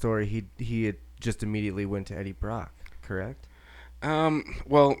origin know. story, he had just immediately went to Eddie Brock, correct?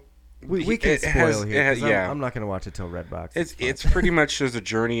 Well, We can it spoil has- here. it has- 'cause yeah. I'm not going to watch it till Redbox. It's pretty much just a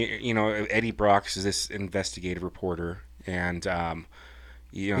journey. Eddie Brock is this investigative reporter, and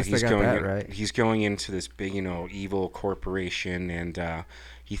Guess he's they got going that right. he's going into this big evil corporation, and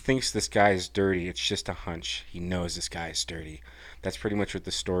he thinks this guy is dirty. It's just a hunch. He knows this guy is dirty. That's pretty much what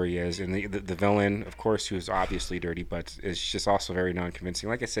the story is. And the villain, of course, who's obviously dirty, but is just also very non-convincing.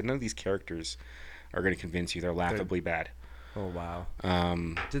 Like I said, none of these characters are going to convince you. They're laughably bad. Oh wow.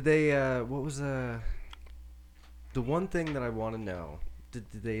 Um, Did they? What was the one thing that I want to know? Did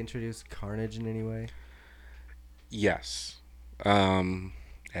they introduce Carnage in any way? Yes.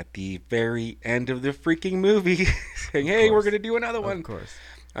 At the very end of the freaking movie, saying, "Hey, we're course. gonna do another one." Of course.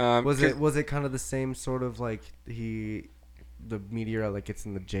 Was Was it kind of the same sort of like the meteor like gets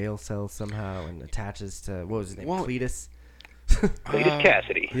in the jail cell somehow and attaches to what was his name? Well, Cletus. Cletus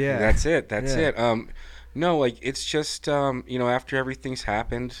Cassidy. Yeah. That's it. That's Yeah. it. No, like it's just after everything's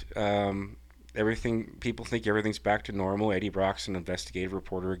happened, people think everything's back to normal. Eddie Brock's an investigative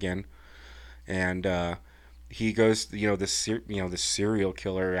reporter again, and he goes. The serial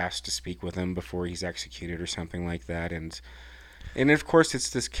killer asks to speak with him before he's executed or something like that, and of course it's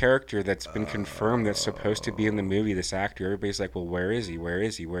this character that's been confirmed that's supposed to be in the movie. This actor. Everybody's like, well, where is he? Where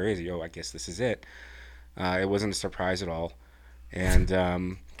is he? Where is he? Oh, I guess this is it. It wasn't a surprise at all. And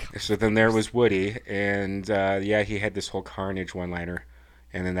so then there was Woody, and he had this whole Carnage one-liner,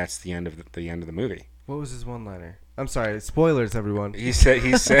 and then that's the end of the movie. What was his one-liner? I'm sorry, spoilers, everyone. He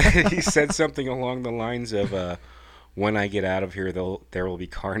said something along the lines of, "When I get out of here, there will be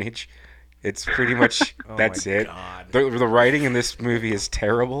carnage." It's pretty much that's my it. God. The writing in this movie is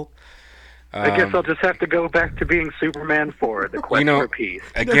terrible. I guess I'll just have to go back to being Superman 4, the quest for peace.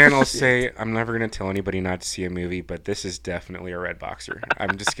 Again, I'll say I'm never going to tell anybody not to see a movie, but this is definitely a red boxer.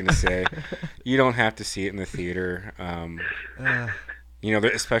 I'm just going to say you don't have to see it in the theater.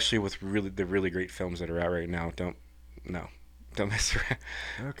 Especially with the really great films that are out right now. Don't mess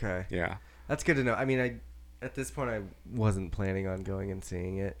around. Okay. Yeah. That's good to know. I mean, at this point I wasn't planning on going and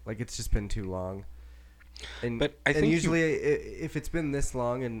seeing it. Like it's just been too long. But I think usually if it's been this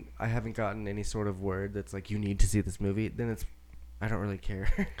long and I haven't gotten any sort of word that's like you need to see this movie, then I don't really care,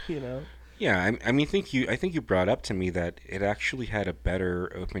 Yeah, I think you brought up to me that it actually had a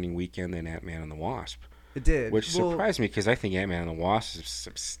better opening weekend than Ant-Man and the Wasp. It did. Which surprised me because I think Ant-Man and the Wasp is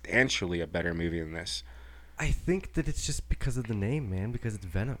substantially a better movie than this. I think that it's just because of the name, man, because it's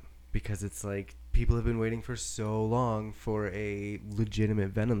Venom. Because it's like people have been waiting for so long for a legitimate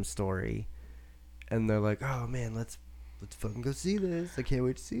Venom story. And they're like, "Oh man, let's fucking go see this! I can't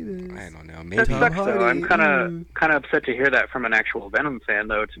wait to see this." I don't know. That Maybe sucks, though. Hardy, I'm kind of upset to hear that from an actual Venom fan,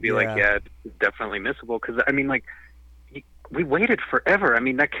 though. To be like, Yeah. it's definitely missable. Because I mean, like, we waited forever. I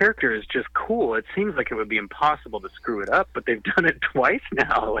mean, that character is just cool. It seems like it would be impossible to screw it up, but they've done it twice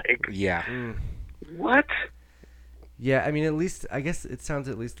now. Like, Yeah. what? Yeah, I mean, at least I guess it sounds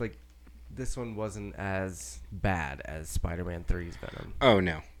at least like this one wasn't as bad as Spider-Man 3's Venom. Oh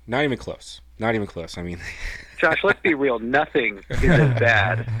no, not even close. Not even close. I mean, Josh, let's be real. Nothing is as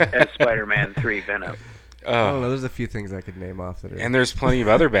bad as Spider-Man 3 Venom. I don't know. There's a few things I could name off that are. And there's plenty of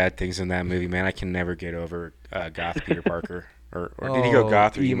other bad things in that movie, man. I can never get over goth Peter Parker. Or did he go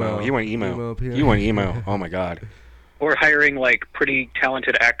goth or emo? He went emo. He went emo. Oh my god. Or hiring like pretty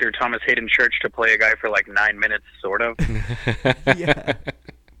talented actor Thomas Hayden Church to play a guy for like 9 minutes, sort of. Yeah.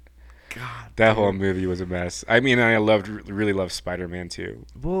 God. That whole movie was a mess. I mean, I really loved Spider-Man too.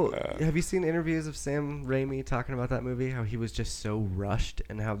 Well, have you seen interviews of Sam Raimi talking about that movie? How he was just so rushed,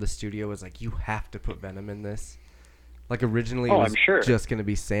 and how the studio was like, "You have to put Venom in this." Like originally, it was I'm sure. just going to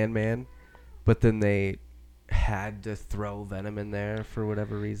be Sandman, but then they had to throw Venom in there for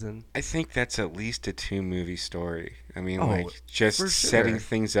whatever reason. I think that's at least a 2-movie story. I mean, Oh, like just for setting sure.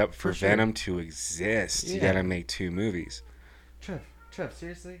 things up for For sure. Venom to exist. You Yeah. gotta make 2 movies. Trev,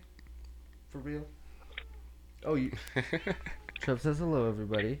 seriously? For real? Oh, you. Trev says hello,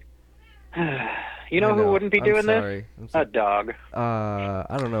 everybody. You know I who wouldn't be doing sorry. I'm this? sorry. A dog.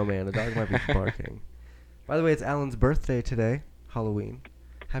 I don't know, man. The dog might be barking. By the way, it's Alan's birthday today, Halloween.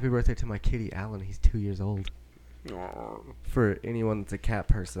 Happy birthday to my kitty, Alan. He's 2 years old. For anyone that's a cat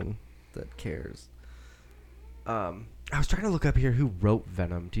person that cares. I was trying to look up here who wrote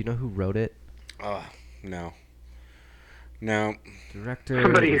Venom. Do you know who wrote it? Oh, no. No. Director.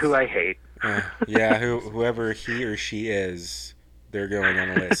 Somebody who I hate. Yeah, whoever he or she is, they're going on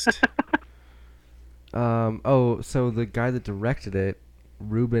a list. So the guy that directed it,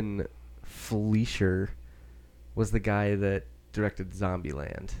 Ruben Fleischer, was the guy that directed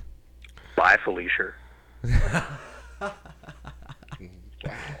Zombieland. Bye, Felicia. Wow.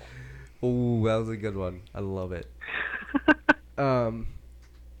 Oh, that was a good one. I love it. So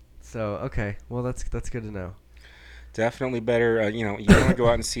okay, well that's good to know. Definitely better. You want to go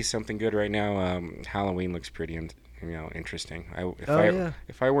out and see something good right now. Halloween looks pretty, interesting.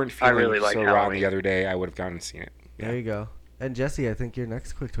 If I weren't feeling really like so rotten Halloween. the other day, I would have gone and seen it. There you go. And Jesse, I think your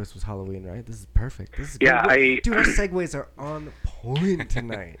next quick twist was Halloween, right? This is perfect. This is Yeah, good. Dude, our segues are on point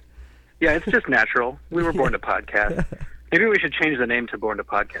tonight. Yeah, it's just natural. We were born to podcast. Maybe we should change the name to Born to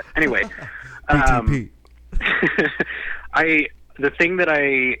Podcast. Anyway, BTP.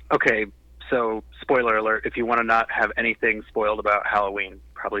 So spoiler alert, if you want to not have anything spoiled about Halloween,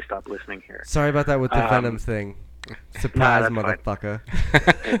 probably stop listening here. Sorry about that with the Venom thing. Surprise, that's fine. motherfucker.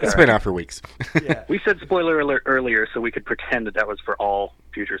 It's been out for weeks. Yeah. We said spoiler alert earlier so we could pretend that was for all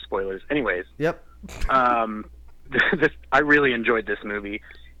future spoilers. Anyways, Yep. I really enjoyed this movie,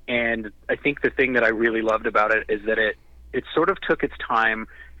 and I think the thing that I really loved about it is that it sort of took its time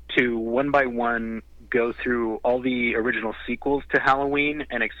to one by one go through all the original sequels to Halloween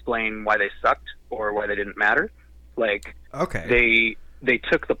and explain why they sucked or why they didn't matter. Like, Okay. they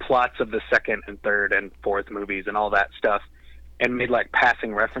took the plots of the second and third and fourth movies and all that stuff and made like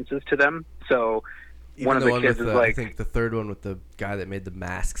passing references to them. So one of the kids is I like, think the third one with the guy that made the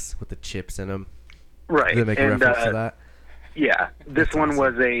masks with the chips in them. right. Did they make a reference to that? Yeah, this That's one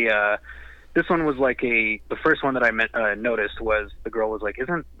awesome. was this one was like the first one that I noticed was the girl was like,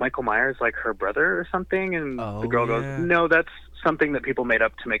 isn't Michael Myers like her brother or something? And Oh, the girl yeah. goes, no, that's something that people made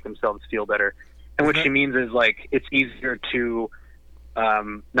up to make themselves feel better. And what she means is like, it's easier to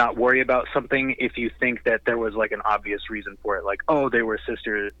not worry about something if you think that there was like an obvious reason for it. Like, oh, they were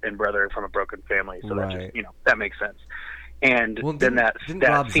sister and brother from a broken family. So that Right. just, that makes sense. And Well, then that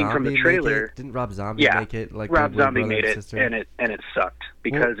Rob scene from the Zombie make trailer. it? Didn't Rob Zombie Yeah, make it? Like Rob the Zombie brother made and it, sister? and it sucked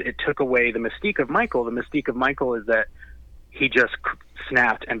because it took away the mystique of Michael. The mystique of Michael is that he just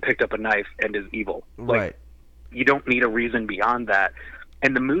snapped and picked up a knife and is evil. Like, Right. you don't need a reason beyond that.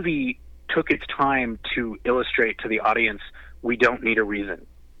 And the movie took its time to illustrate to the audience, we don't need a reason.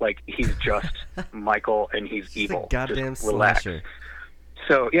 Like, he's just Michael and he's Just a evil. goddamn Just relax. slasher.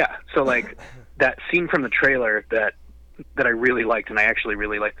 So like that scene from the trailer that I really liked, and I actually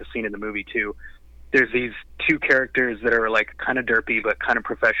really liked the scene in the movie too. There's these two characters that are like kind of derpy but kind of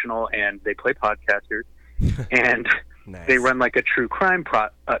professional, and they play podcasters, and Nice. they run like a true crime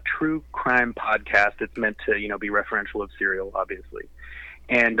podcast. It's meant to be referential of Serial, obviously,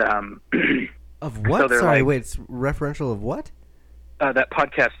 and Of what? so they're Sorry, like- wait. It's referential of what? that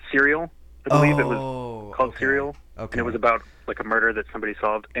podcast Serial, I believe it was called okay. Serial, Okay. and it was about like a murder that somebody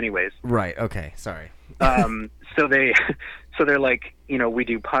solved. Anyways. Right. Okay. Sorry. So they're like, we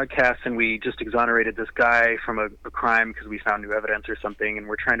do podcasts and we just exonerated this guy from a crime because we found new evidence or something, and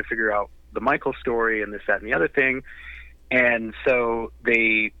we're trying to figure out the Michael story and this, that, and the other thing. And so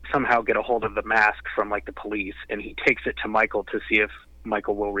they somehow get a hold of the mask from, like, the police, and he takes it to Michael to see if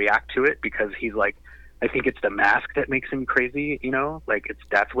Michael will react to it, because he's, like, really, really scared. And so they run, like, a true crime podcast. It's meant to, be referential of Serial, obviously. And so they're like, I think it's the mask that makes him crazy, you know, like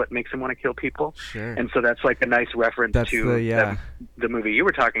that's what makes him want to kill people. Sure. And so that's like a nice reference That's to the movie you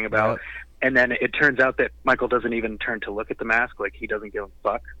were talking about. Yep. And then it turns out that Michael doesn't even turn to look at the mask, like he doesn't give a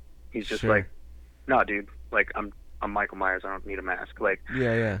fuck. He's just Sure. like, "No, dude, like I'm Michael Myers. I don't need a mask." Like,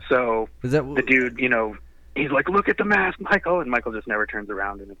 Yeah. so Is that the dude, you know, he's like, "Look at the mask, Michael," and Michael just never turns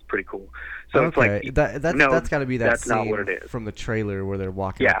around, and it's pretty cool. So it's like, that's got to be that that's scene not what it is. from the trailer where they're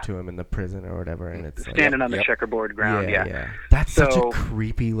walking Yeah. up to him in the prison or whatever, and it's like, standing on the Yep. checkerboard ground. Yeah. That's such a So-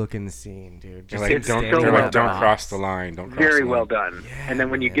 creepy looking scene, dude. You're Just like, him It's don't, standing so you're in well like, that don't done. cross the line. Don't cross Very the well line. done. Yeah, And then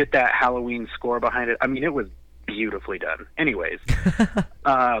when you man. get that Halloween score behind it, I mean, it was beautifully done. Anyways,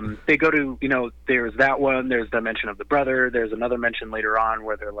 they go to, you know, there's that one, there's the mention of the brother, there's another mention later on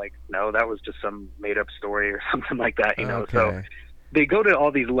where they're like, no, that was just some made up story or something like that, you know. So Okay. they go to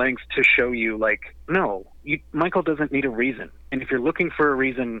all these lengths to show you, like, no, Michael doesn't need a reason. And if you're looking for a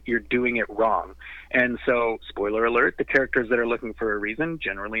reason, you're doing it wrong. And so, spoiler alert, the characters that are looking for a reason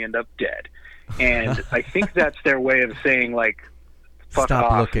generally end up dead. And I think that's their way of saying, like, fuck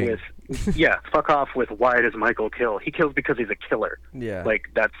Stop off looking. with, fuck off with why does Michael kill? He kills because he's a killer. Yeah. Like,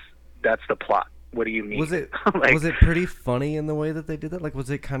 that's the plot. What do you mean? was it like, was it pretty funny in the way that they did that? Like, was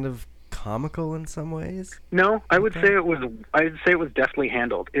it kind of comical in some ways? No, I would Okay. say it was. I'd say it was deftly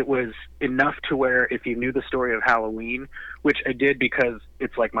handled. It was enough to where if you knew the story of Halloween, which I did because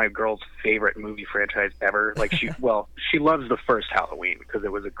it's like my girl's favorite movie franchise ever. Like she loves the first Halloween because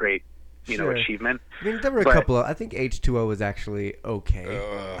it was a great, Sure. achievement. I mean, there were a But- couple of. I think H2O was actually okay.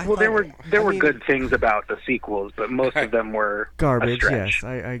 I Well, there thought- were I mean, good things about the sequels, but most of them were a garbage. stretch. Yes,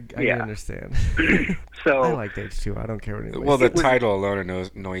 I Yeah. understand. So I liked H2O. I don't care what anybody Well, the says. title alone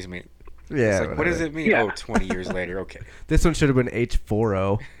annoys me. Yeah. It's like, what does it mean? Yeah. Oh, 20 years later. Okay. This one should have been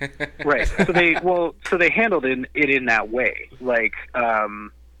H40. right. So they handled it in that way. Like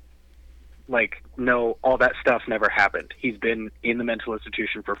no, all that stuff never happened. He's been in the mental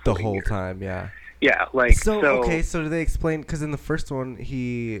institution for 40 The whole years. time, yeah. Yeah, like So okay, so do they explain? Because in the first one,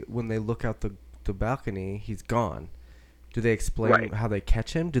 when they look out the balcony, he's gone. Do they explain Right. how they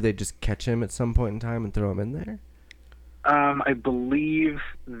catch him? Do they just catch him at some point in time and throw him in there? I believe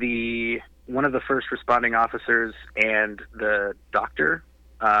one of the first responding officers and the doctor,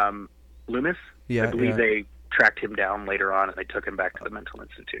 Loomis. Yeah, I believe yeah. they tracked him down later on and they took him back to the mental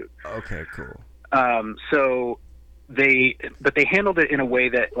institute. Okay, cool. So they handled it in a way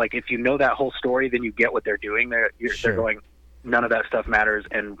that, like, if you know that whole story, then you get what they're doing. They're Sure. going, none of that stuff matters,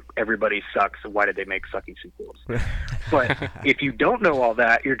 and everybody sucks. Why did they make sucky sequels? But if you don't know all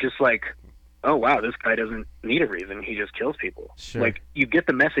that, you're just like, oh wow, this guy doesn't need a reason. He just kills people. Sure. Like, you get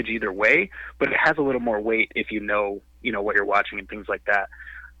the message either way, but it has a little more weight if you know what you're watching and things like that.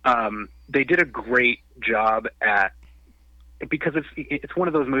 They did a great job because it's one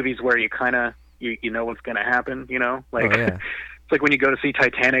of those movies where you kind of you know what's going to happen. Like Oh, yeah. it's like when you go to see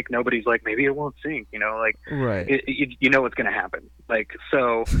Titanic, nobody's like, maybe it won't sink. Like Right. you know what's going to happen. Like,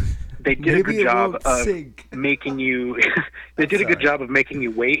 so they did a Maybe good it job won't of sink. making you. They did a good Sorry. job of making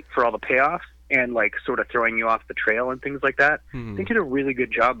you wait for all the payoffs and like sort of throwing you off the trail and things like that. Hmm. They did a really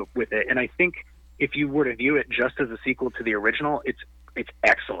good job with it, and I think if you were to view it just as a sequel to the original, it's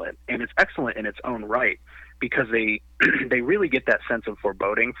excellent, and it's excellent in its own right because they really get that sense of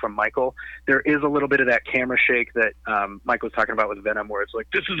foreboding from Michael. There is a little bit of that camera shake that Mike was talking about with Venom, where it's like,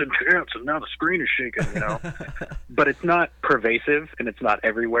 this is intense, and now the screen is shaking, but it's not pervasive and it's not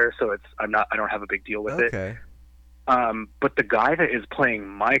everywhere, so I don't have a big deal with it. Okay. But the guy that is playing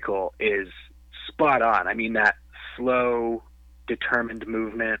Michael is spot on. I mean, that slow, determined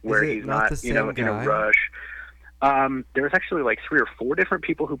movement where it he's not not, the same in a guy? rush. There's actually like 3 or 4 different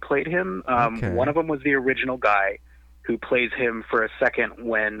people who played him. Okay. One of them was the original guy who plays him for a second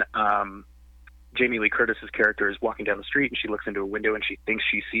when Jamie Lee Curtis's character is walking down the street and she looks into a window and she thinks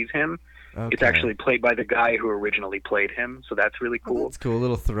she sees him. It's Okay. actually played by the guy who originally played him, so that's really Well, cool. that's cool. A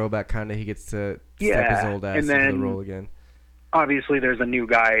little throwback kind of. He gets to step Yeah, his old ass and into the then- role again. Obviously, there's a new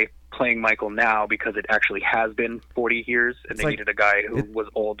guy playing Michael now because it actually has been 40 years, and It's they like- needed a guy who it- was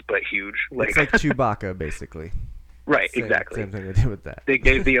old but huge. It's like Chewbacca, basically. right, Same- exactly. Same thing they did with that. They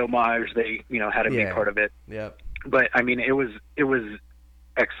gave the homage. They, had him Yeah. be part of it. Yep. But I mean, it was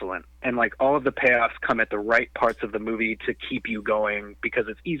excellent, and like all of the payoffs come at the right parts of the movie to keep you going because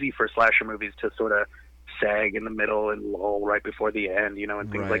it's easy for slasher movies to sort of sag in the middle and lull right before the end,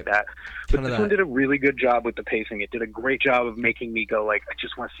 and things Right. like that. But Kinda this that- one did a really good job with the pacing. It did a great job of making me go like, I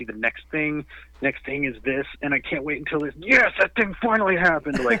just want to see the next thing. Next thing is this, and I can't wait until this. Yes, that thing finally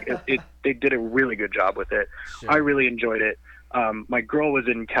happened. Like they did a really good job with it. Sure. I really enjoyed it. My girl was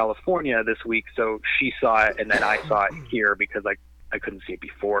in California this week, so she saw it, and then I saw it here because I couldn't see it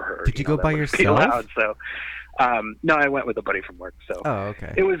before her. Did you go that by would be yourself? loud, so no, I went with a buddy from work. So Oh,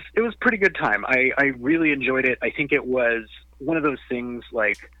 okay. it was pretty good time. I really enjoyed it. I think it was one of those things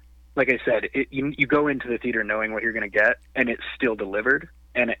like I said, you go into the theater knowing what you're going to get, and it's still delivered.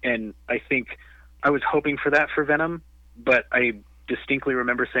 And I think I was hoping for that for Venom, but I distinctly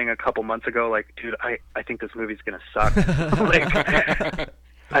remember saying a couple months ago, like, dude, I think this movie's going to suck. Like,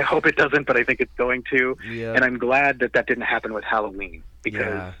 I hope it doesn't, but I think it's going to. Yeah. And I'm glad that didn't happen with Halloween,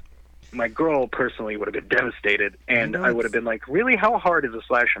 because my girl personally would have been devastated, and I would have been like, really, how hard is a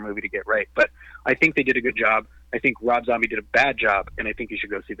slasher movie to get right? But I think they did a good job. I think Rob Zombie did a bad job, and I think you should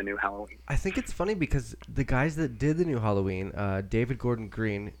go see the new Halloween. I think it's funny because the guys that did the new Halloween, David Gordon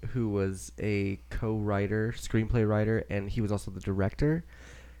Green, who was a co-writer, screenplay writer, and he was also the director,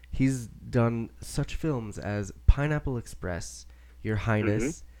 he's done such films as Pineapple Express, Your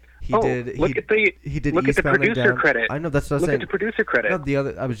Highness. He did look at the Eastbound and producer Down. credit. I know, that's what I was Look saying. at the producer credit.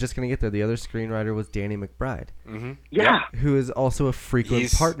 No, I was just gonna get there. The other screenwriter was Danny McBride, Yeah. who is also a frequent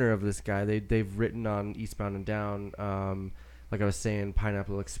He's- partner of this guy. They've written on Eastbound and Down, like I was saying,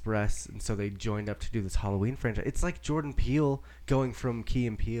 Pineapple Express, and so they joined up to do this Halloween franchise. It's like Jordan Peele going from Key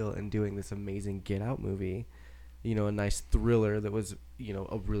and Peele and doing this amazing Get Out movie. You know, a nice thriller that was, you know,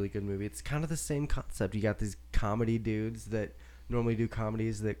 a really good movie. It's kind of the same concept. You got these comedy dudes that normally do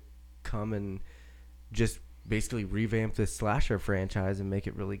comedies that come and just basically revamp this slasher franchise and make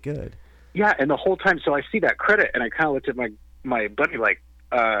it really good. Yeah, and the whole time, so I see that credit, and I kind of looked at my buddy like,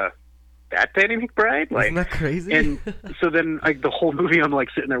 that Danny McBride? Like, Isn't that crazy? And so then, like, the whole movie, I'm like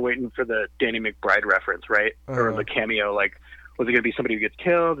sitting there waiting for the Danny McBride reference, right? Or the cameo. Like, was it going to be somebody who gets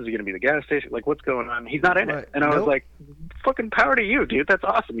killed? Is it going to be the gas station? Like, what's going on? He's not in it. And I was like, fucking power to you, dude. That's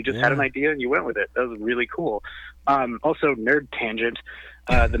awesome. You just had an idea and you went with it. That was really cool. Also, nerd tangent.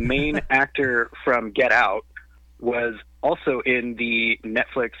 The main actor from Get Out was also in the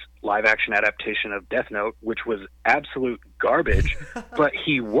Netflix live-action adaptation of Death Note, which was absolute garbage, but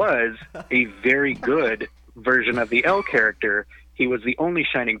he was a very good version of the L character. He was the only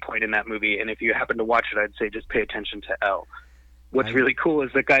shining point in that movie, and if you happen to watch it, I'd say just pay attention to L. What's really cool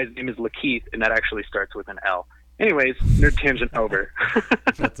is the guy's name is Lakeith, and that actually starts with an L. Anyways, nerd tangent over.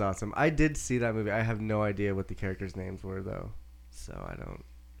 That's awesome. I did see that movie. I have no idea what the characters' names were, though, so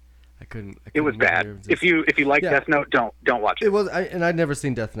I couldn't. It was bad. If you like Death Note, don't watch it. It was, and I'd never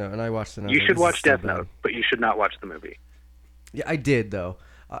seen Death Note, and I watched it. You should watch Death Note, but you should not watch the movie. Yeah, I did though.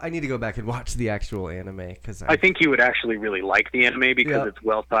 I need to go back and watch the actual anime because I think you would actually really like the anime because it's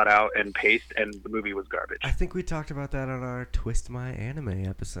well thought out and paced, and the movie was garbage. I think we talked about that on our Twist My Anime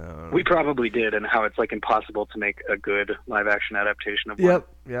episode. We probably did, and how it's like impossible to make a good live action adaptation of one.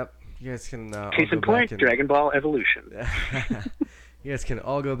 Yep. You guys can. Case in point, Dragon Ball Evolution. You guys can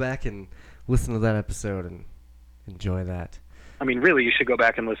all go back and listen to that episode and enjoy that. I mean, really, you should go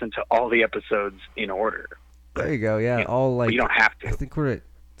back and listen to all the episodes in order. There you go. Yeah, all like. But you don't have to. I think we're at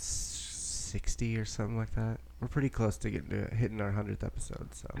 60 or something like that. We're pretty close to hitting our 100th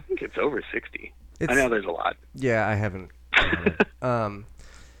episode. So I think it's over 60. I know there's a lot. Yeah, I haven't.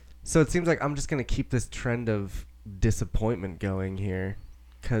 So it seems like I'm just gonna keep this trend of disappointment going here,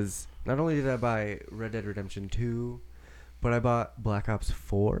 because not only did I buy Red Dead Redemption 2, but I bought Black Ops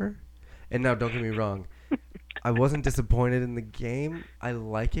 4. And now, don't get me wrong, I wasn't disappointed in the game. I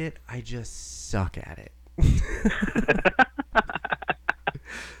like it. I just suck at it.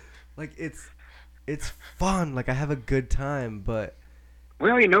 Like, it's fun. Like, I have a good time, but...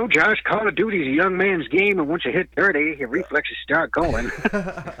 Well, you know, Josh, Call of Duty's a young man's game, and once you hit 30, your reflexes start going.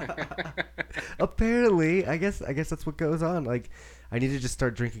 Apparently, I guess that's what goes on. Like, I need to just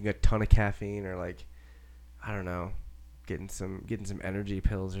start drinking a ton of caffeine, or like, I don't know, getting some energy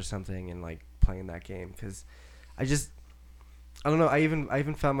pills or something, and like playing that game, because I don't know. I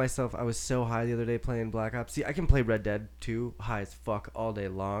even found myself, I was so high the other day playing Black Ops. See, I can play Red Dead 2 high as fuck all day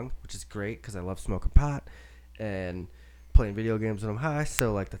long, which is great because I love smoking pot and playing video games when I'm high,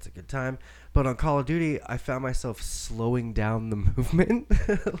 so like that's a good time. But on Call of Duty, I found myself slowing down the movement.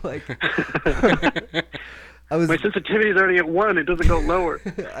 Like, my sensitivity is already at 1. It doesn't go lower.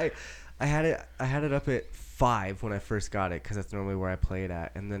 I had it up at 5 when I first got it because that's normally where I play it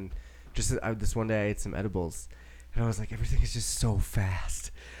at. And then this one day I ate some edibles, and I was like, everything is just so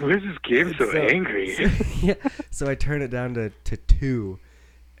fast. Why is this game so angry? Yeah, so I turned it down to 2,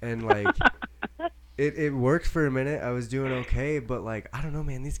 and like it worked for a minute. I was doing okay, but like, I don't know,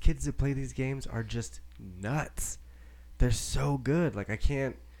 man. These kids that play these games are just nuts. They're so good. Like, I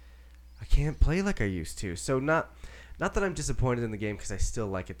can't play like I used to. So not that I'm disappointed in the game, because I still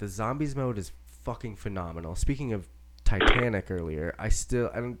like it. The zombies mode is fucking phenomenal. Speaking of Titanic earlier,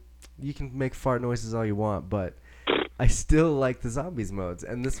 you can make fart noises all you want, but I still like the zombies modes.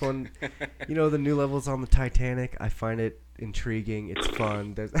 And this one, you know, the new levels on the Titanic, I find it intriguing. It's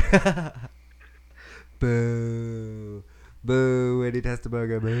fun. There's boo. Boo, Eddie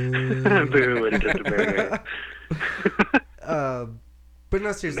Testaburger. Boo. Boo, Eddie Testaburger. But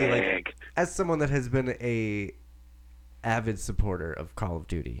no, seriously, like, Meg. as someone that has been a avid supporter of Call of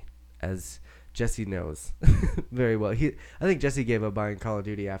Duty, as Jesse knows very well. I think Jesse gave up buying Call of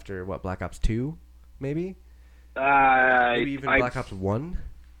Duty after, what, Black Ops 2, maybe? Maybe even Black Ops 1?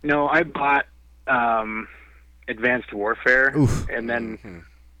 No, I bought Advanced Warfare, Oof. and then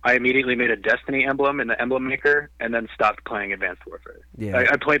I immediately made a Destiny emblem in the emblem maker, and then stopped playing Advanced Warfare. Yeah.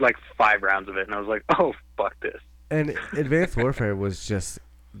 I played like 5 rounds of it, and I was like, oh, fuck this. And Advanced Warfare was just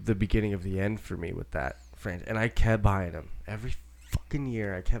the beginning of the end for me with that franchise. And I kept buying them. Every fucking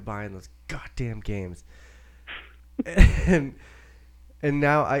year, I kept buying those goddamn games. And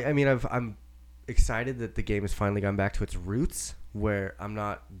now, I'm excited that the game has finally gone back to its roots, where I'm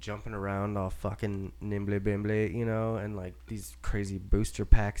not jumping around all fucking nimble bimble, you know, and like these crazy booster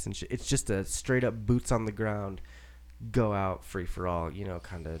packs and shit. It's just a straight up boots on the ground, go out free for all, you know,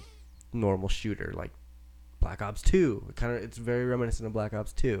 kind of normal shooter like Black Ops 2. It's very reminiscent of Black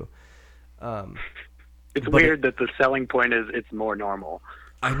Ops 2. It's weird that the selling point is it's more normal.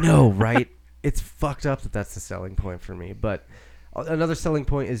 I know, right? It's fucked up that that's the selling point for me. But another selling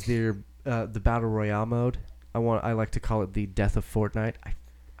point is the Battle Royale mode. I like to call it the death of Fortnite.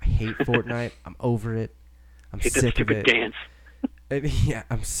 I hate Fortnite. I'm over it. I'm sick of it. Dance. Yeah,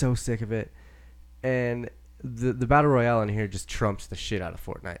 I'm so sick of it. And the Battle Royale in here just trumps the shit out of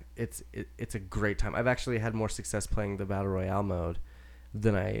Fortnite. It's a great time. I've actually had more success playing the Battle Royale mode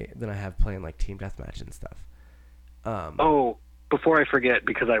than I have playing like Team Deathmatch and stuff. Before I forget,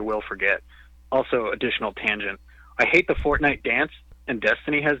 because I will forget, also additional tangent. I hate the Fortnite dance, and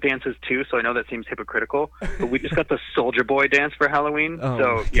Destiny has dances too, so I know that seems hypocritical, but we just got the Soldier Boy dance for Halloween,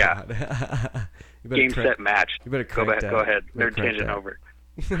 so yeah. Game, set, match. You better go ahead. Nerd tangent over.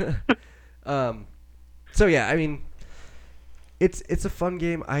 So yeah, I mean, it's a fun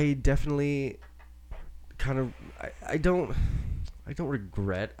game. I definitely kind of I don't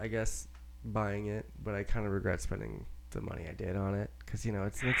regret, I guess, buying it, but I kind of regret spending the money I did on it, because, you know,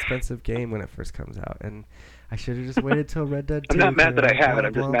 it's an expensive game when it first comes out, and I should have just waited till Red Dead 2. I'm not mad that I have it.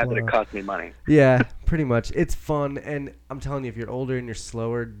 I'm just mad blah. that it cost me money. Yeah, pretty much. It's fun, and I'm telling you, if you're older and you're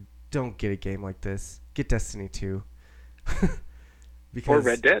slower, don't get a game like this. Get Destiny 2. Or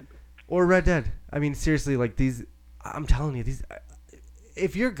Red Dead. Or Red Dead. I mean, seriously, like these, I'm telling you, these.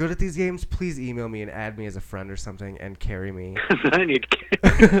 If you're good at these games, please email me and add me as a friend or something and carry me. I need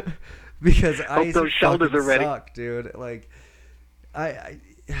because I those shoulders are ready. Suck, dude. Like, I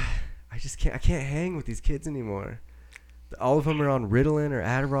just can't. I can't hang with these kids anymore. All of them are on Ritalin or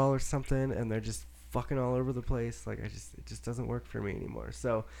Adderall or something, and they're just fucking all over the place. Like, it just doesn't work for me anymore.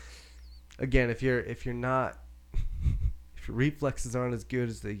 So, again, if you're not, if your reflexes aren't as good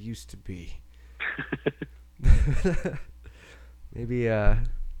as they used to be, maybe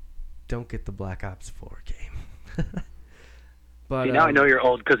don't get the Black Ops 4 game. But see, now I know you're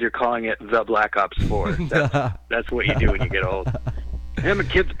old because you're calling it the Black Ops 4. That's what you do when you get old. Hey, my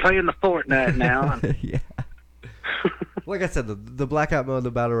kid's playing the Fortnite now. Yeah. Like I said, the Blackout mode,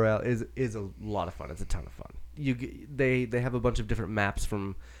 the Battle Royale, is a lot of fun. It's a ton of fun. They have a bunch of different maps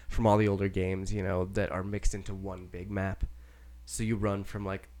from all the older games, you know, that are mixed into one big map. So you run from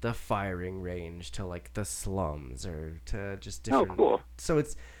like the firing range to like the slums or to just different. Oh, cool. So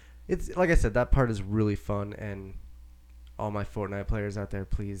it's like I said, that part is really fun, and all my Fortnite players out there,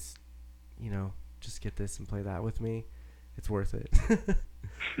 please, you know, just get this and play that with me. It's worth it.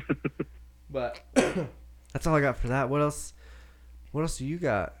 But that's all I got for that. What else do you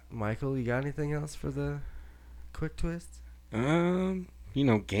got, Michael? You got anything else for the quick twist? You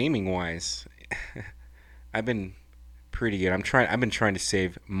know, gaming wise, I've been pretty good. I've been trying to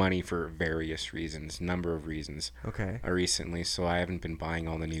save money for various reasons, number of reasons. Okay. Recently, so I haven't been buying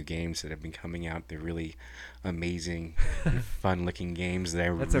all the new games that have been coming out. They're really amazing, fun-looking games that I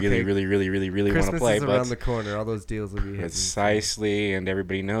really want to play. Christmas is around the corner. All those deals will be hitting. Precisely, and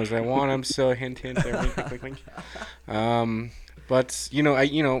everybody knows I want them. So hint, hint, wink, wink. But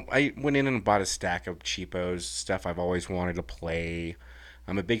I went in and bought a stack of cheapos, stuff I've always wanted to play.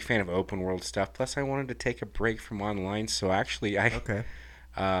 I'm a big fan of open world stuff. Plus, I wanted to take a break from online. So actually, the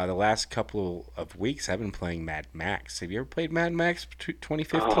last couple of weeks, I've been playing Mad Max. Have you ever played Mad Max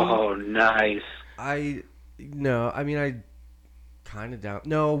 2015? Oh, nice. I kind of down.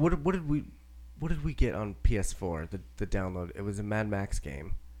 No, what did we get on PS4? The download. It was a Mad Max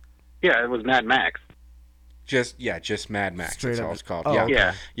game. Yeah, it was Mad Max. Just Mad Max. Straight That's up. all it's called. Oh, yeah, okay.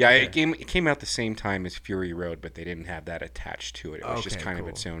 yeah. Okay. It came out the same time as Fury Road, but they didn't have that attached to it. It was just Okay, kind of cool.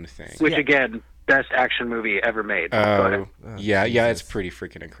 its own thing. Which Yeah. again, best action movie ever made. Go ahead. Oh, yeah, it's Jesus. pretty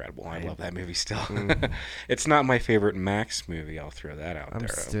freaking incredible. I love that movie still. Mm. It's not my favorite Max movie. I'll throw that out I'm there.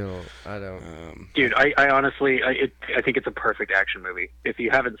 still. I don't. Dude, I honestly, I think it's a perfect action movie. If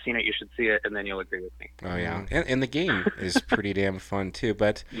you haven't seen it, you should see it, and then you'll agree with me. Oh yeah, and the game is pretty damn fun too.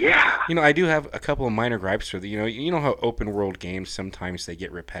 But Yeah. I do have a couple of minor gripes with it. You know how open world games sometimes they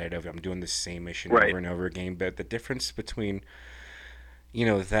get repetitive. I'm doing the same mission Right. over and over again. But the difference between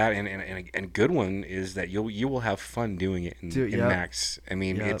that and good one is that you will have fun doing it in Dude, yep. Max. I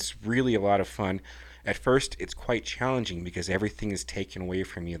mean, Yep. it's really a lot of fun. At first, it's quite challenging because everything is taken away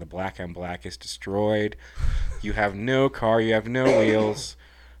from you. The black on black is destroyed. You have no car. You have no wheels.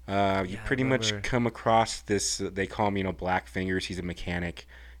 You pretty much remember. come across this. They call him, Black Fingers. He's a mechanic,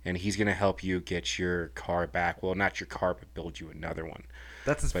 and he's gonna help you get your car back. Well, not your car, but build you another one.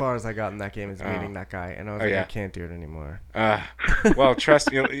 That's as far as I got in that game, is meeting that guy, and I was like, yeah. I can't do it anymore. Well,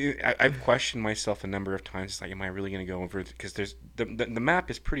 trust me, I've questioned myself a number of times. It's like, am I really going to go over it? Because there's the map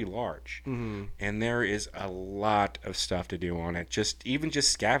is pretty large, and there is a lot of stuff to do on it. Even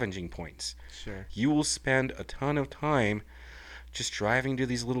just scavenging points. Sure. You will spend a ton of time just driving to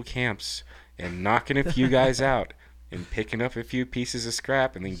these little camps and knocking a few guys out and picking up a few pieces of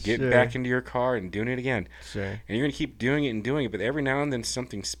scrap and then getting Sure. back into your car and doing it again. Sure. And you're going to keep doing it and doing it, but every now and then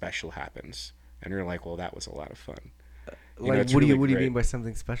something special happens. And you're like, well, that was a lot of fun. Like, it's what do you really great. mean by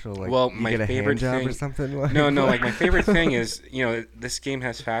something special? Like, Well, you my get a favorite hand job thing- or something? No, like my favorite thing is, this game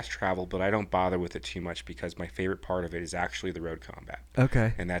has fast travel, but I don't bother with it too much because my favorite part of it is actually the road combat.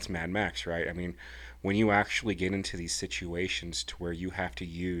 Okay. And that's Mad Max, right? I mean, when you actually get into these situations to where you have to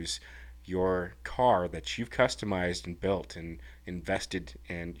use your car that you've customized and built and invested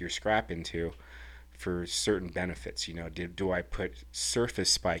and your scrap into for certain benefits, do I put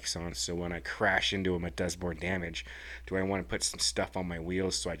surface spikes on so when I crash into them it does more damage? Do I want to put some stuff on my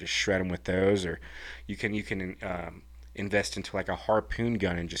wheels so I just shred them with those? Or you can invest into like a harpoon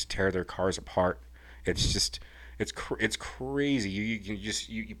gun and just tear their cars apart. It's just it's crazy.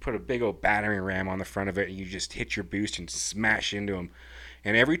 You put a big old battering ram on the front of it and you just hit your boost and smash into them.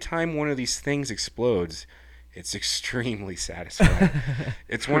 And every time one of these things explodes, it's extremely satisfying.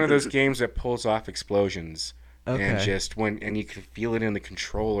 It's one of those games that pulls off explosions. Okay. And you can feel it in the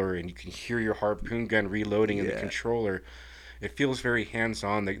controller and you can hear your harpoon gun reloading in the controller. It feels very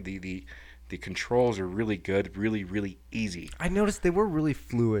hands-on. The controls are really good, really, really easy. I noticed they were really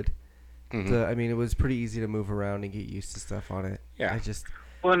fluid. Mm-hmm. I mean, it was pretty easy to move around and get used to stuff on it. Yeah.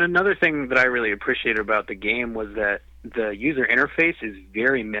 Well, and another thing that I really appreciated about the game was that the user interface is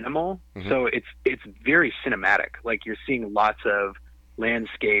very minimal, so it's very cinematic. Like, you're seeing lots of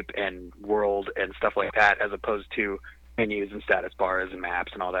landscape and world and stuff like that, as opposed to menus and status bars and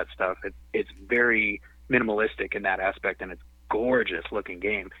maps and all that stuff. It's very minimalistic in that aspect, and it's gorgeous looking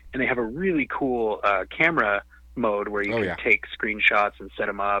game. And they have a really cool camera mode where you can take screenshots and set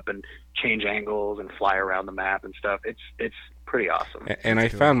them up and change angles and fly around the map and stuff. It's pretty awesome. And I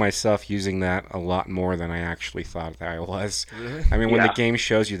found myself using that a lot more than I actually thought that I was. Really? I mean, when Yeah. the game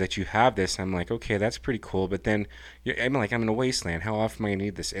shows you that you have this, I'm like, okay, that's pretty cool. But then I'm in a wasteland. How often am I going to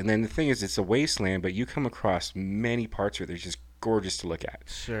need this? And then the thing is, it's a wasteland, but you come across many parts of it that are just gorgeous to look at.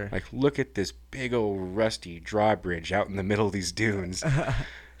 Sure. Like, look at this big old rusty drawbridge out in the middle of these dunes.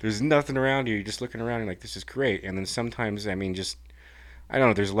 There's nothing around you. You're just looking around and like, this is great. And then sometimes, I don't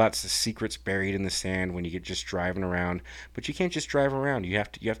know, there's lots of secrets buried in the sand when you get just driving around. But you can't just drive around. You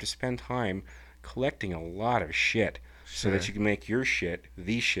have to spend time collecting a lot of shit so that you can make your shit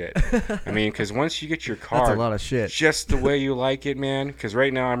the shit. I mean, because once you get your car That's a lot of shit. just the way you like it, man. Because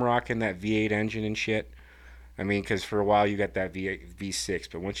right now I'm rocking that V8 engine and shit. I mean, because for a while you got that V8, V6,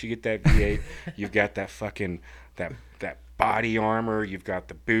 but once you get that V8, you've got that fucking that body armor. You've got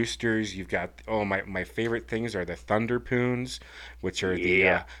the boosters. You've got my favorite things are the Thunderpoons, which are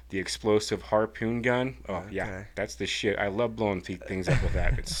the explosive harpoon gun. Oh yeah, Okay. that's the shit. I love blowing things up with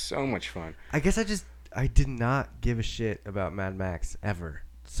that. It's so much fun. I guess I did not give a shit about Mad Max ever.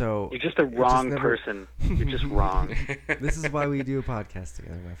 So You're just a it wrong never- person. You're just wrong. This is why we do a podcast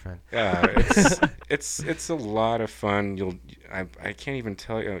together, my friend. It's a lot of fun. I can't even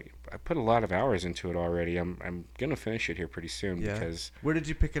tell you. I put a lot of hours into it already. I'm gonna finish it here pretty soon Yeah. because Where did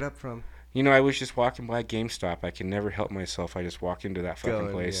you pick it up from? I was just walking by GameStop. I can never help myself. I just walk into that fucking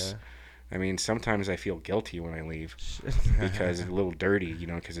Going, place. I mean, sometimes I feel guilty when I leave because it's a little dirty,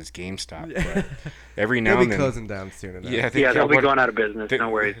 because it's GameStop. But every now They'll and be then, closing down soon enough. They'll be going out of business. No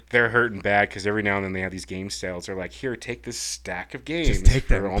worries. They're hurting bad because every now and then they have these game sales. They're like, "Here, take this stack of games take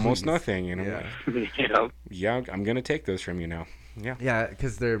for them, almost please." nothing." And I'm like, "Yeah, I'm gonna take those from you now." Yeah. Yeah,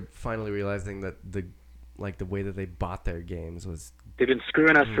 because they're finally realizing that the way that they bought their games was They've been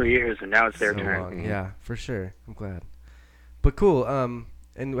screwing us for years, and now it's their so turn. long. Yeah, for sure. I'm glad. But cool.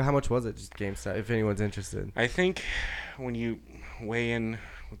 And how much was it? Just GameStop, if anyone's interested. I think when you weigh in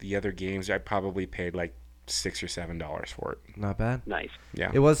with the other games, I probably paid like $6 or $7 for it. Not bad. Nice.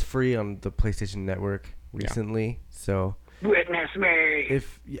 Yeah. It was free on the PlayStation Network recently, so Witness me.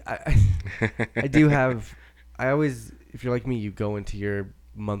 if I do have, I always, if you're like me, you go into your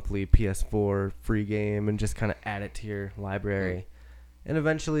monthly PS4 free game and just kind of add it to your library, and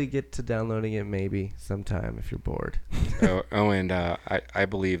eventually get to downloading it maybe sometime if you're bored. and I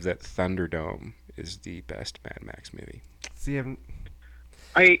believe that Thunderdome is the best Mad Max movie. See,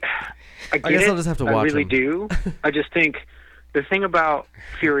 I get guess it. I'll just have to I watch really them. do. I just think the thing about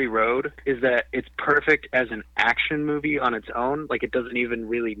Fury Road is that it's perfect as an action movie on its own. Like, it doesn't even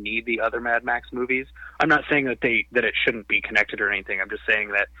really need the other Mad Max movies. I'm not saying that it shouldn't be connected or anything. I'm just saying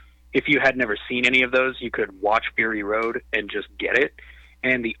that if you had never seen any of those, you could watch Fury Road and just get it.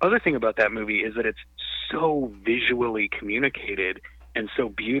 And the other thing about that movie is that it's so visually communicated and so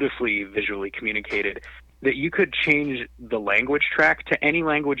beautifully visually communicated that you could change the language track to any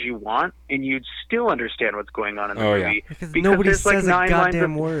language you want, and you'd still understand what's going on in the movie. Because nobody there's says like 9 a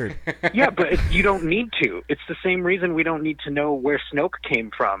goddamn lines word. Yeah, but you don't need to. It's the same reason we don't need to know where Snoke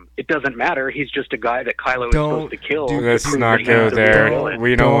came from. It doesn't matter. He's just a guy that Kylo is supposed to kill. Let's to prove not that go he's the real there. villain.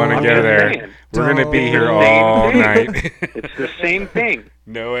 We don't want to I'm go just there. saying. We're going to be Don't. here It's the same all thing. night. It's the same thing.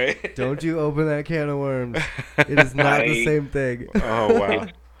 No way. Don't you open that can of worms. It is not the same thing. Oh, wow.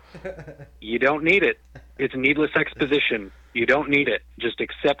 You don't need it. It's needless exposition. You don't need it. Just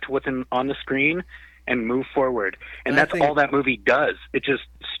accept what's on the screen and move forward. And I that's think- all that movie does. It just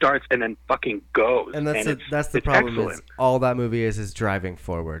starts and then fucking goes. And that's it's the problem excellent. is all that movie is driving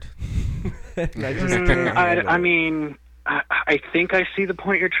forward. And I just can't handle I it. mean, I think I see the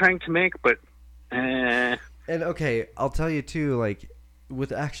point you're trying to make, but And okay, I'll tell you too, like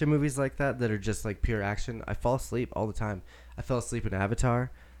with action movies like that are just like pure action, I fall asleep all the time. I fell asleep in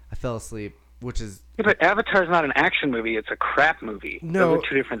Avatar. I fell asleep, which is yeah, but Avatar's not an action movie. It's a crap movie. No. Those are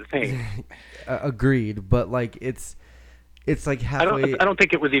two different things. agreed, but like it's like halfway. I don't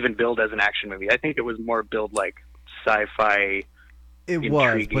think it was even billed as an action movie. I think it was more billed like sci-fi. It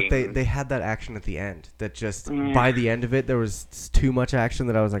was, but intriguing. they had that action at the end that just by the end of it there was too much action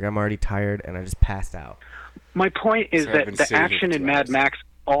that I was like, I'm already tired, and I just passed out. My point is So I've that been the sitting here action for in 2 Mad hours. Max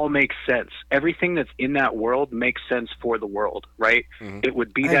all makes sense. Everything that's in that world makes sense for the world, right? Mhm. It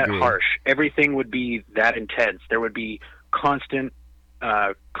would be I that agree. harsh. Everything would be that intense. There would be constant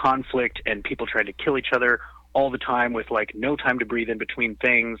conflict and people trying to kill each other all the time with like no time to breathe in between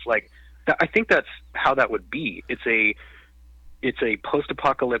things. Like I think that's how that would be. It's a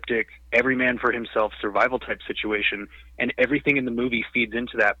post-apocalyptic, every man for himself survival type situation, and everything in the movie feeds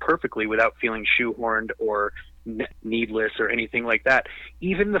into that perfectly without feeling shoehorned or needless or anything like that.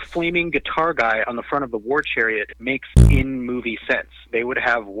 Even the flaming guitar guy on the front of the war chariot makes in-movie sense. They would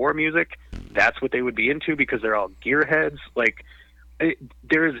have war music. That's what they would be into because they're all gearheads. Like,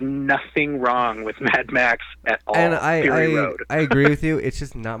 there is nothing wrong with Mad Max at all. And Fury Road. I agree with you. It's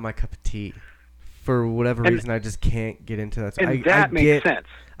just not my cup of tea. For whatever And- reason, I just can't get into that. And that makes sense.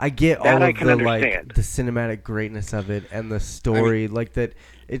 I get That all I of can the understand. like the cinematic greatness of it and the story, like that.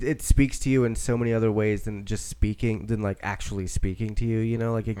 It speaks to you in so many other ways than just speaking, than like actually speaking to you. You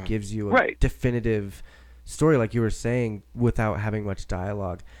know, like it gives you a Right. definitive story, like you were saying, without having much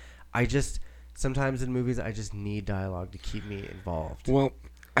dialogue. I just sometimes in movies, I just need dialogue to keep me involved. Well,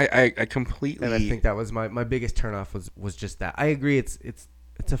 I completely. And I think that was my biggest turnoff was just that. I agree.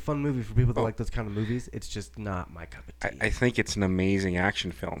 It's a fun movie for people that like those kind of movies. It's just not my cup of tea. I think it's an amazing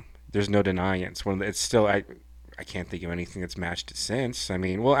action film. There's no denying it. It's one of the, it's still I can't think of anything that's matched it since. I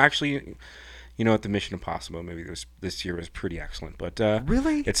mean, well, actually, you know what? The Mission Impossible movie this year was pretty excellent, but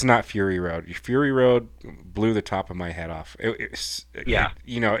Really? it's not Fury Road. Fury Road blew the top of my head off. Yeah.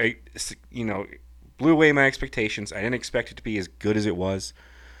 It blew away my expectations. I didn't expect it to be as good as it was.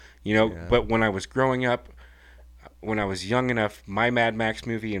 Yeah. But when I was growing up, when I was young enough, my Mad Max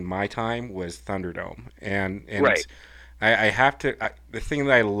movie in my time was Thunderdome, and Right. I have to. The thing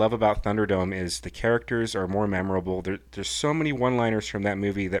that I love about Thunderdome is the characters are more memorable. There's so many one-liners from that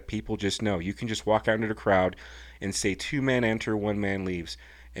movie that people just know. You can just walk out into the crowd and say 2 men enter, 1 man leaves,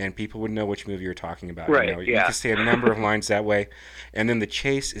 and people would know which movie you're talking about. Right, You know, you yeah. can say a number of lines that way, and then the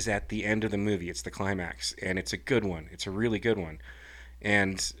chase is at the end of the movie. It's the climax, and it's a good one. It's a really good one,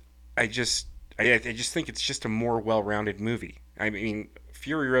 and I just think it's just a more well-rounded movie. I mean,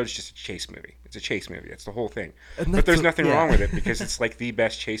 Fury Road is just a chase movie. It's a chase movie. That's the whole thing. And But that's there's what- nothing yeah. wrong with it because it's like the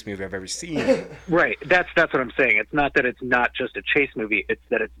best chase movie I've ever seen. Right. That's what I'm saying. It's not that it's not just a chase movie. It's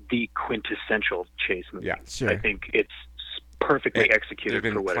that it's the quintessential chase movie. Yeah. Sure. I think it's perfectly There's executed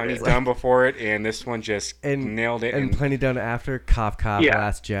been for what it plenty is. done before it, and this one just And nailed it. And plenty done after. Cough, cough. Yeah.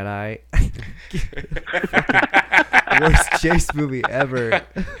 Last Jedi. Worst chase movie ever.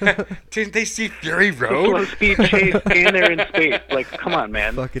 Didn't they see Fury Slow Road? speed chase and they're in space. Like, come on,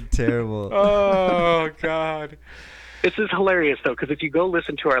 man. Fucking terrible. Oh God! This is hilarious, though, because if you go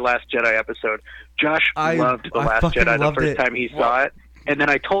listen to our Last Jedi episode, Josh I loved The Last fucking Jedi the loved first it. time he saw it. And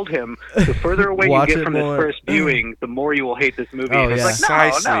then I told him, the further away you Watch get it from more. this first viewing, the more you will hate this movie. Oh, and yeah. it's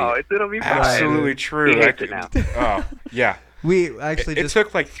like, Precisely. no, it'll be fine. Absolutely true. He hates it now. Oh yeah. We actually It just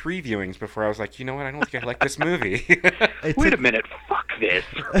took like 3 viewings before I was like, you know what? I don't think I like this movie. it Wait took- a minute, fuck this.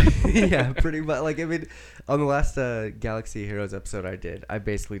 yeah, pretty much. Like, I mean, on the last Galaxy Heroes episode I did, I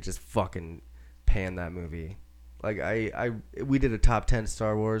basically just fucking panned that movie. Like, we did a top 10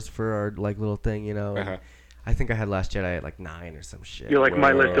 Star Wars for our like little thing, you know. And Uh-huh. I think I had Last Jedi at like 9 or some shit. You're like,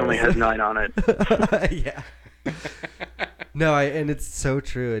 my Whoa. list only has 9 on it. yeah. No, and it's so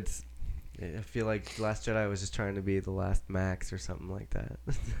true. I feel like Last Jedi was just trying to be the last Max or something like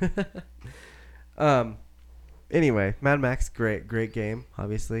that. Anyway, Mad Max, great game.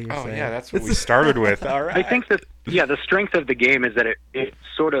 Obviously, you're Oh saying. yeah, that's what we started with. All right. I think that, the strength of the game is that it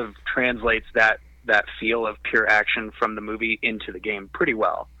sort of translates that feel of pure action from the movie into the game pretty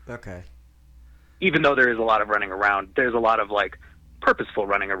well. Okay. Even though there is a lot of running around, there's a lot of like purposeful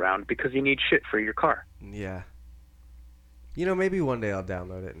running around because you need shit for your car. Yeah. You know, maybe one day I'll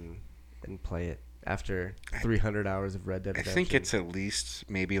download it and play it after 300 hours of Red Dead I Redemption. think it's at least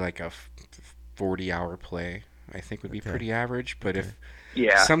maybe like a 40-hour play. I think would be Okay. pretty average. But if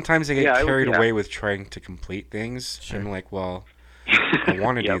Yeah. sometimes I get Yeah, carried yeah. away with trying to complete things, Sure. I'm like, well, I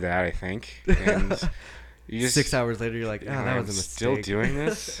want to do Yep. that. I think. And you just 6 hours later, you're like, oh, you know, that I'm was a mistake. still doing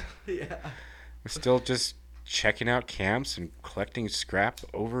this. Yeah. We're still just checking out camps and collecting scrap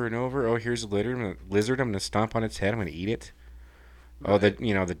over and over. Oh, here's a lizard. I'm gonna stomp on its head. I'm gonna eat it. Oh, the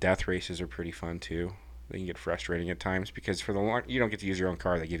death races are pretty fun too. They can get frustrating at times because for the long, you don't get to use your own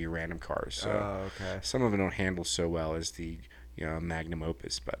car. They give you random cars. So Oh, okay. some of them don't handle so well as the magnum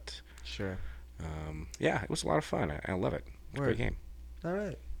opus. But Sure. yeah, it was a lot of fun. I love it. It's a Word. great game. All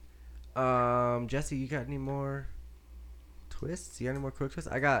right. Jesse, you got any more twists? You got any more quick twists?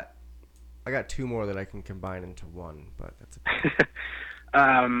 I got 2 more that I can combine into one, but that's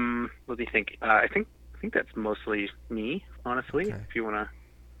What do you think? I think that's mostly me, honestly. Okay. If you want to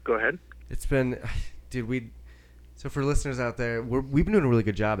go ahead. It's been, dude. So for listeners out there, we've been doing a really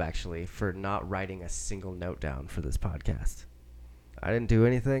good job actually for not writing a single note down for this podcast. I didn't do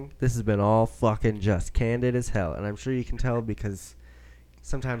anything. This has been all fucking just candid as hell, and I'm sure you can tell because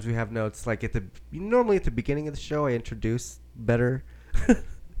sometimes we have notes like normally at the beginning of the show I introduce better.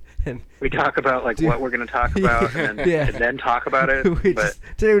 And We talk about like Dude. what we're going to talk about, and then talk about it.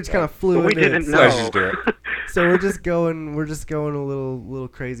 today we just kind of flew but we into didn't it. know. Let's just do it. So we're just going a little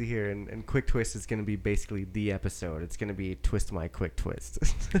crazy here, and Quick Twist is going to be basically the episode. It's going to be Twist My Quick Twist.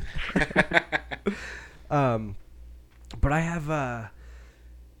 But I have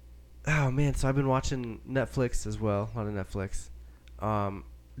oh man, so I've been watching Netflix as well, a lot of Netflix.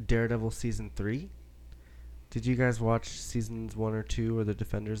 Daredevil season 3. Did you guys watch seasons 1 or 2 or The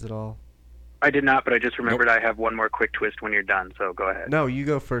Defenders at all? I did not, but I just remembered I have one more quick twist when you're done. So go ahead. No, you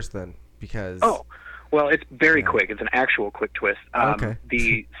go first then, because Oh, well, it's very Yeah. quick. It's an actual quick twist. Okay.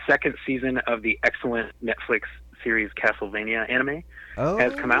 The second season of the excellent Netflix series Castlevania anime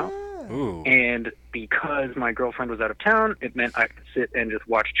has come out. yeah. Ooh. And because my girlfriend was out of town, it meant I could sit and just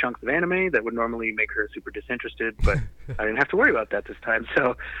watch chunks of anime that would normally make her super disinterested, but I didn't have to worry about that this time.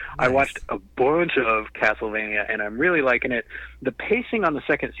 So I Nice. watched a bunch of Castlevania, and I'm really liking it. The pacing on the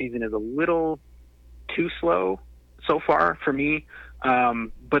second season is a little too slow so far for me,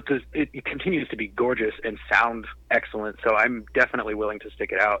 but it continues to be gorgeous and sound excellent, so I'm definitely willing to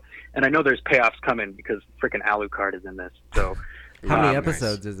stick it out. And I know there's payoffs coming because frickin' Alucard is in this, so... How many Nice.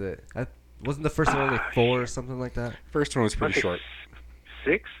 episodes is it? Wasn't the first one only 4 or something like that? First one was pretty I think short.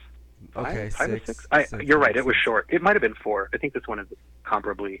 6? Okay, Five or 6. six? You're right. It was short. It might have been 4. I think this one is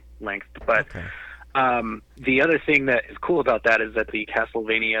comparably length. But Okay. the other thing that is cool about that is that the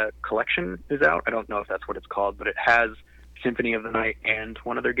Castlevania collection is out. I don't know if that's what it's called, but it has Symphony of the Night and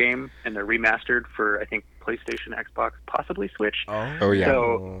one other game, and they're remastered for I think PlayStation, Xbox, possibly Switch. Oh,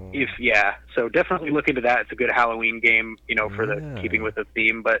 yeah. So definitely look into that. It's a good Halloween game, for the Yeah. keeping with the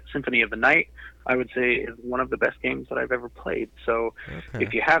theme. But Symphony of the Night, I would say, is one of the best games that I've ever played. So Okay.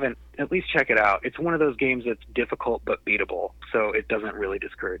 if you haven't, at least check it out. It's one of those games that's difficult but beatable, so it doesn't really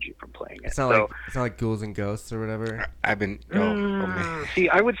discourage you from playing it. It's not so, like Ghouls and Ghosts or whatever. I've been. Oh, man. see,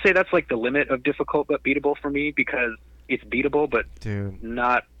 I would say that's like the limit of difficult but beatable for me, because it's beatable, but Dude.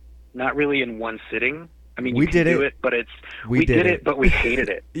 not really in one sitting. I mean, We you can did do it. it, but We did did it. it, but we hated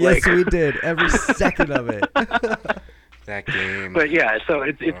it. Yes, Like- we did. Every second of it. That game. But yeah, so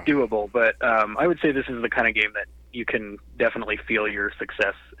it's doable. But I would say this is the kind of game that you can definitely feel your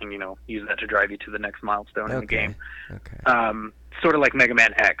success and use that to drive you to the next milestone in the game. Okay. Sort of like Mega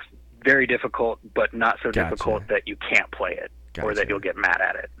Man X, very difficult, but not so Gotcha. difficult that you can't play it or Gotcha. that you'll get mad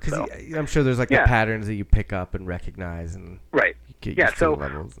at it. Because So, I'm sure there's like the Yeah. patterns that you pick up and recognize and right. get Yeah. used to the So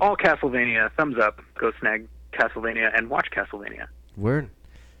levels. all Castlevania, thumbs up. Go snag Castlevania and watch Castlevania. Word.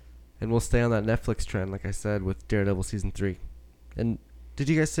 And we'll stay on that Netflix trend, like I said, with Daredevil season 3. And did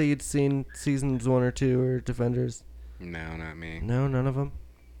you guys say you'd seen seasons 1 or 2 or Defenders? No, not me. No, none of them.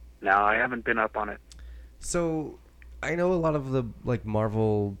 No, I haven't been up on it. So, I know a lot of the like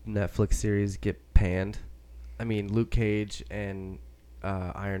Marvel Netflix series get panned. I mean, Luke Cage and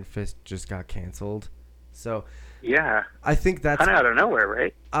Iron Fist just got canceled. So, Yeah, I think that's kind of out of nowhere,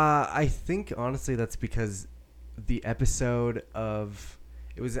 right? I think honestly that's because the episode of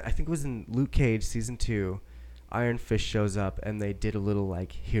I think it was in Luke Cage season 2, Iron Fist shows up and they did a little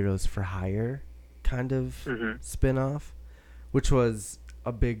like Heroes for Hire kind of spin-off, which was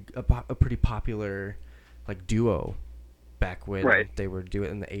a pretty popular like duo back when Right. they were doing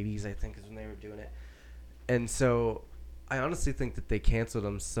it in the 80s, I think is when they were doing it. And so I honestly think that they canceled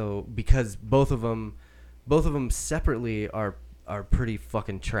them because both of them separately are pretty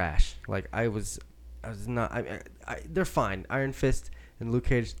fucking trash. Like I was not they're fine. Iron Fist and Luke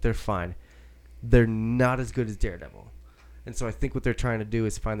Cage, they're fine. They're not as good as Daredevil. And so I think what they're trying to do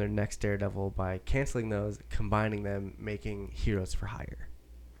is find their next Daredevil by canceling those, combining them, making Heroes for Hire.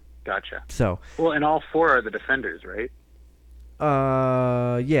 Gotcha. So, Well, and all four are the Defenders, right?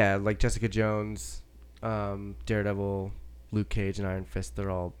 yeah, like Jessica Jones, Daredevil, Luke Cage, and Iron Fist,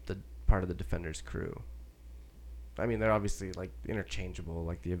 they're all part of the Defenders crew. I mean, they're obviously like interchangeable,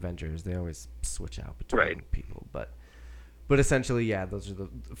 like the Avengers. They always switch out between Right. people, but essentially, yeah, those are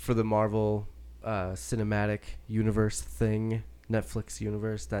for the Marvel cinematic universe thing, Netflix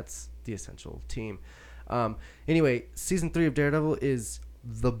universe. That's the essential team. Anyway, season 3 of Daredevil is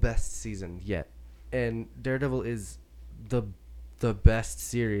the best season yet, and Daredevil is the best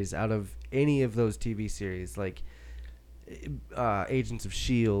series out of any of those TV series, like Agents of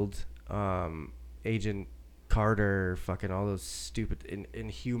S.H.I.E.L.D., Agent Carter, fucking all those stupid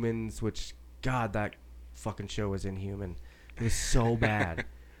Inhumans, which, God, that fucking show was inhuman. It was so bad.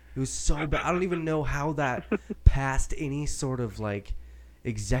 It was so bad. I don't even know how that passed any sort of, like,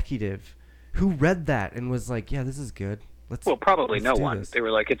 executive who read that and was like, yeah, this is good. Well, probably let's no do one. this. They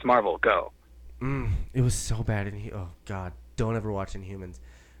were like, it's Marvel, go. It was so bad. Oh, God. Don't ever watch Inhumans.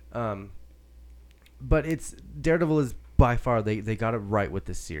 But Daredevil is by far, they got it right with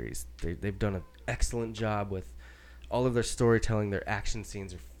this series. They've done an excellent job with all of their storytelling. Their action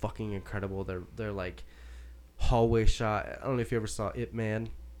scenes are fucking incredible. They're like hallway shot. I don't know if you ever saw Ip Man,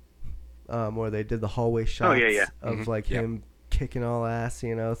 where they did the hallway shots of like him kicking all ass,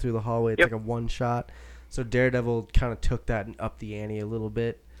 through the hallway. It's like a one shot. So Daredevil kind of took that and upped the ante a little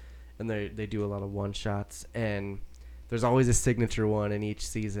bit, and they do a lot of one shots, and there's always a signature one in each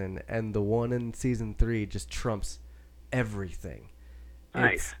season, and the one in season 3 just trumps everything.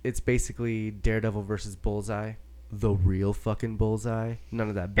 Nice. It's basically Daredevil versus Bullseye, the real fucking Bullseye. None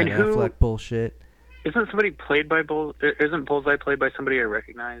of that Ben And who- Affleck bullshit. Isn't somebody played by Isn't Bullseye played by somebody I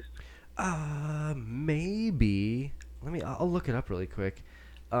recognize? Maybe. I'll look it up really quick.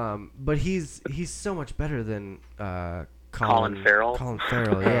 But he's so much better than Colin Farrell? Colin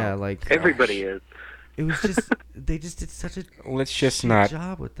Farrell, yeah. Like Everybody is. it was just they just did such a Let's just shit not.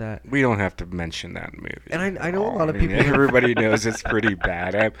 job with that. We don't have to mention that movie. And I know a lot of I mean, people- everybody knows it's pretty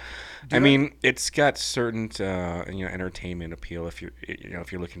bad. I mean, it's got certain entertainment appeal if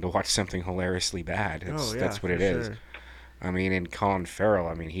you're looking to watch something hilariously bad. That's what it is. Sure. I mean, in Colin Farrell,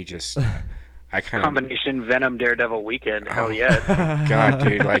 I mean, he just I kind of Combination Venom Daredevil weekend. Hell yes. God,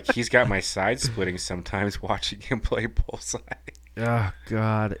 dude, like he's got my side splitting sometimes watching him play Bullseye. Oh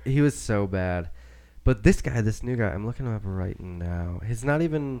God, he was so bad. But this new guy, I'm looking him up right now. He's not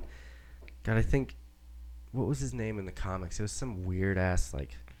even. God, I think. What was his name in the comics? It was some weird ass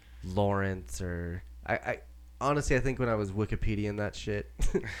like Lawrence or I honestly, I think when I was Wikipediaing that shit,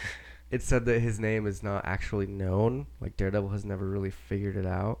 it said that his name is not actually known. Like Daredevil has never really figured it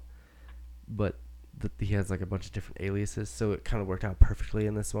out, but he has like a bunch of different aliases, so it kind of worked out perfectly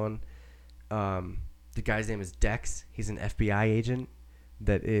in this one. The guy's name is Dex. He's an FBI agent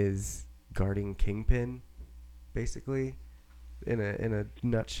that is guarding Kingpin, basically, in a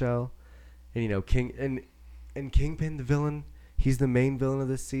nutshell. And you know, Kingpin, the villain, he's the main villain of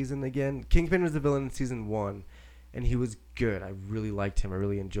this season again. Kingpin was the villain in season 1, and he was good. I really liked him. I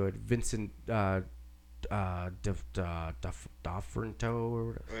really enjoyed Vincent D'Onofrio or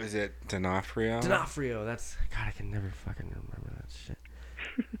whatever. Is it D'Onofrio? D'Onofrio. That's God. I can never fucking remember that shit.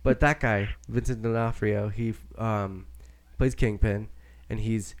 But that guy, Vincent D'Onofrio, he plays Kingpin, and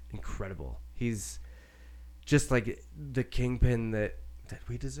he's incredible. He's just like the Kingpin that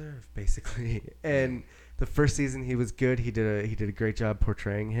we deserve, basically. And the first season he was good. He did a great job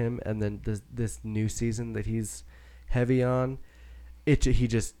portraying him. And then this new season that he's heavy on, he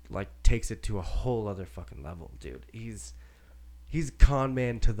just like takes it to a whole other fucking level, dude. He's con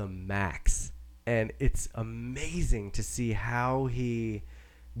man to the max, and it's amazing to see how he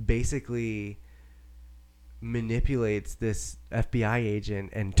basically manipulates this FBI agent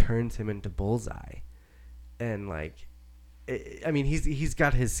and turns him into Bullseye. And like, I mean, he's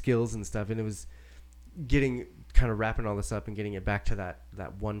got his skills and stuff, and it was kind of wrapping all this up and getting it back to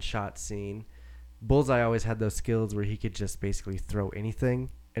that one shot scene. Bullseye always had those skills where he could just basically throw anything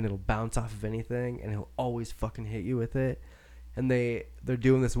and it'll bounce off of anything, and he'll always fucking hit you with it. And they're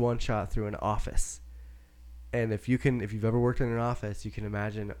doing this one shot through an office. And if you've ever worked in an office, you can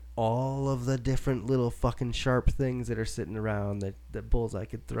imagine all of the different little fucking sharp things that are sitting around that Bullseye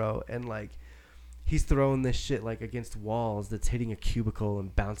could throw. And like, he's throwing this shit like against walls that's hitting a cubicle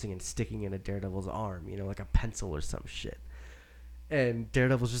and bouncing and sticking in a Daredevil's arm, you know, like a pencil or some shit. And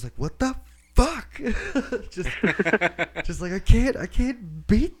Daredevil's just like, what the fuck? just like, I can't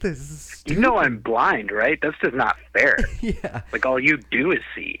beat this. This is stupid. You know I'm blind, right? That's just not fair. Yeah. Like, all you do is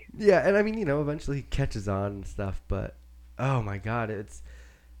see. Yeah, and I mean, you know, eventually he catches on and stuff, but oh my god,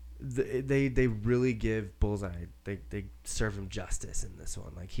 they really give Bullseye, they serve him justice in this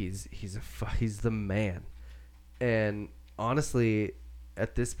one. Like, he's the man. And honestly,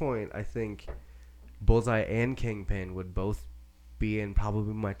 at this point, I think Bullseye and Kingpin would both be in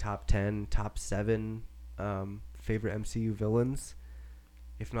probably my top 10, top 7 favorite MCU villains,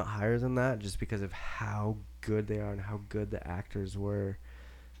 if not higher than that, just because of how good they are and how good the actors were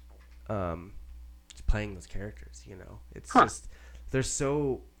just playing those characters. You know, it's just they're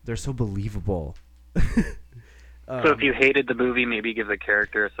so believable. So if you hated the movie, maybe give the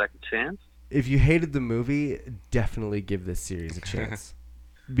character a second chance? If you hated the movie, definitely give this series a chance.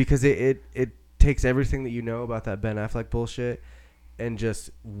 Because it takes everything that you know about that Ben Affleck bullshit and just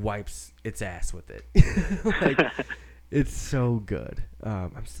wipes its ass with it. Like, it's so good.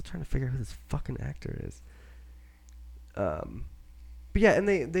 I'm still trying to figure out who this fucking actor is. But yeah, and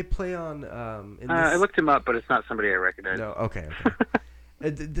they play on... I looked him up, but it's not somebody I recognize. No, okay.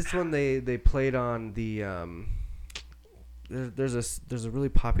 This one they played on the... There's a really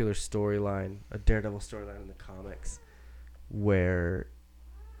popular storyline, a Daredevil storyline in the comics, where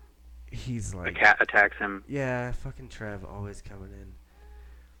he's like... The cat attacks him. Yeah, fucking Trev always coming in.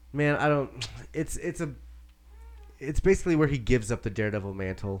 Man, I don't... It's basically where he gives up the Daredevil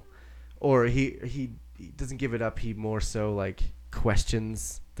mantle. Or he doesn't give it up, he more so like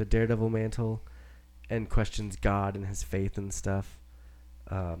questions the Daredevil mantle and questions God and his faith and stuff.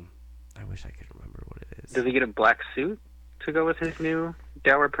 I wish I could remember what it is. Does he get a black suit to go with his new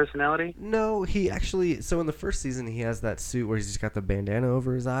dour personality? No, he actually... So in the first season, he has that suit where he's just got the bandana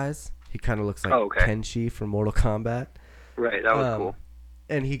over his eyes. He kind of looks like Tenchi from Mortal Kombat. Right, that was cool.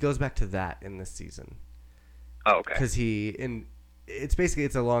 And he goes back to that in this season. Oh, okay. Because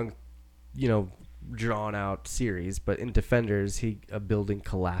it's a long, you know, drawn out series. But in Defenders, a building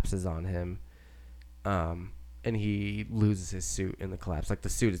collapses on him, and he loses his suit in the collapse. Like, the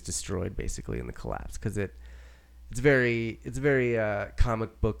suit is destroyed basically in the collapse because it's very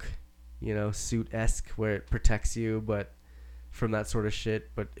comic book, you know, suit-esque, where it protects you, but from that sort of shit.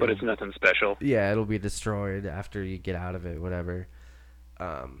 But it's nothing special. Yeah, it'll be destroyed after you get out of it, whatever.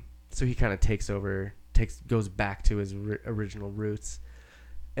 So he kind of goes back to his original roots.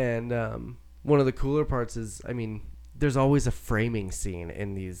 And one of the cooler parts is, I mean, there's always a framing scene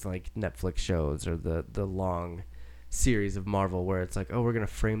in these like Netflix shows or the long series of Marvel where it's like, oh, we're gonna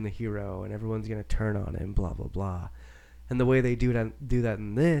frame the hero and everyone's gonna turn on him, blah blah blah. And the way they do that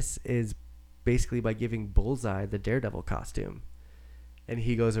in this is basically by giving Bullseye the Daredevil costume, and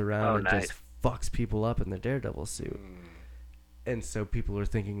he goes around and just fucks people up in the Daredevil suit. And so people are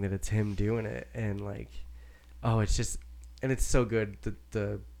thinking that it's him doing it, and like, Oh, it's just, and it's so good.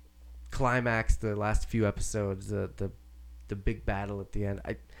 The climax, the last few episodes, the big battle at the end.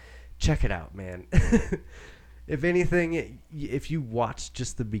 Check it out, man. If anything, if you watch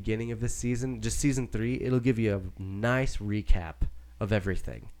just the beginning of this season, just season 3, it'll give you a nice recap of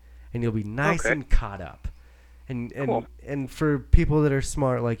everything, and you'll be nice and caught up. And Cool. and for people that are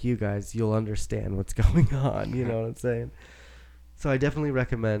smart like you guys, you'll understand what's going on. You know what I'm saying? So I definitely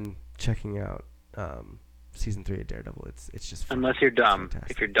recommend checking out season 3 of Daredevil. It's just fun. Unless you're dumb.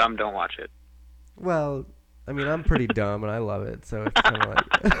 Fantastic. If you're dumb, don't watch it. Well, I mean, I'm pretty dumb and I love it, so it's kind of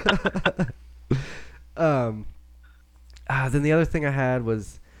like. Then the other thing I had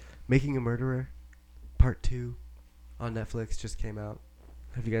was Making a Murderer, Part 2, on Netflix. Just came out.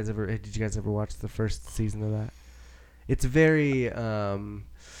 Did you guys ever watch the first season of that? It's very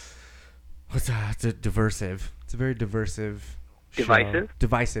it's diversive. It's a very diversive show.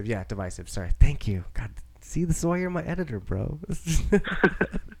 Divisive? Divisive. Sorry. Thank you. God, see, this is why you're my editor, bro.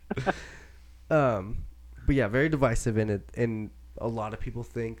 But yeah, very divisive in it, and a lot of people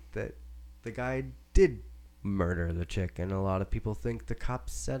think that the guy did murder the chick, and a lot of people think the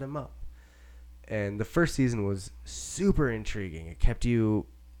cops set him up. And the first season was super intriguing. It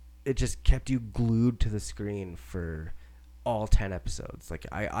just kept you glued to the screen for all 10 episodes. Like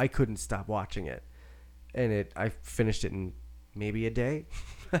I couldn't stop watching it, and I finished it in maybe a day.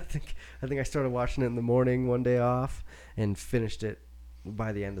 I think I started watching it in the morning, one day off, and finished it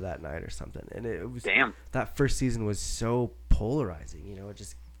by the end of that night or something. And it was Damn. that first season was so polarizing. You know, it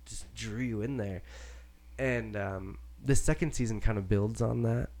just drew you in there. And the second season kind of builds on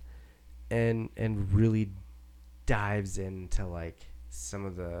that, and really dives into like some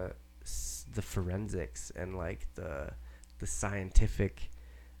of the forensics and like the scientific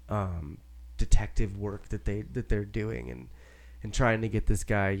detective work that they're doing, and trying to get this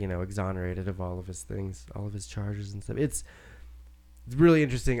guy, you know, exonerated of all of his things, all of his charges and stuff. It's really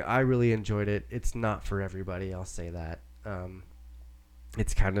interesting. I really enjoyed it. It's not for everybody, I'll say that.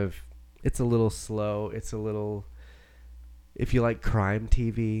 It's a little slow. It's a little, if you like crime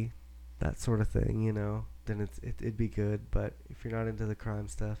TV, that sort of thing, you know, then it'd be good. But if you're not into the crime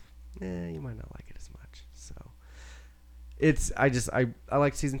stuff, you might not like it as much. So I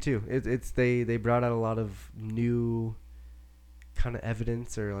like season 2. They brought out a lot of new kind of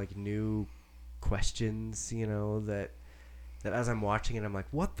evidence, or like new questions, you know, that as I'm watching it, I'm like,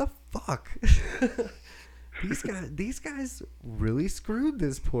 what the fuck? These guys really screwed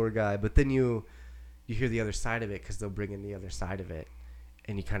this poor guy. But then you hear the other side of it, because they'll bring in the other side of it,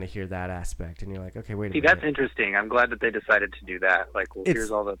 and you kind of hear that aspect, and you're like, okay, wait a minute. See, that's interesting. I'm glad that they decided to do that. Like, well,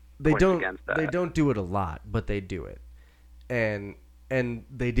 here's all the points against that. They don't do it a lot, but they do it, and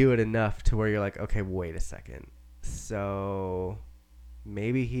they do it enough to where you're like, okay, wait a second. So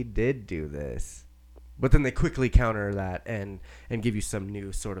maybe he did do this. But then they quickly counter that and give you some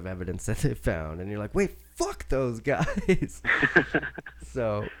new sort of evidence that they found, and you're like, wait, fuck those guys.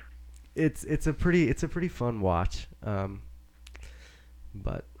 So it's a pretty fun watch.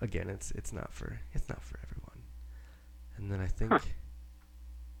 But again, it's not for everyone. And then I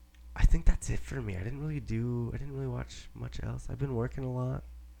think that's it for me. I didn't really watch much else. I've been working a lot.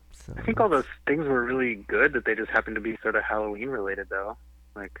 So I think all those things were really good, that they just happened to be sort of Halloween related, though.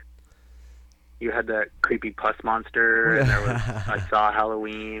 Like, you had that creepy pus monster, and there was I Saw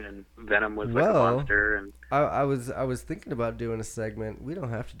Halloween, and Venom was like a monster. And I was thinking about doing a segment. We don't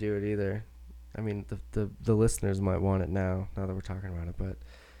have to do it either. I mean, the listeners might want it now that we're talking about it, but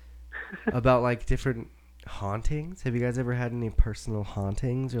about like different hauntings. Have you guys ever had any personal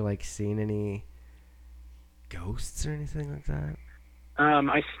hauntings, or like seen any ghosts or anything like that?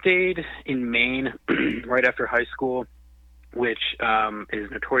 I stayed in Maine right after high school, which is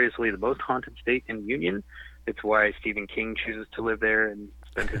notoriously the most haunted state in the Union. It's why Stephen King chooses to live there and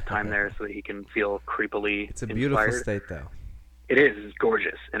spend his time there, so that he can feel creepily It's a inspired. beautiful state, though. It is. It's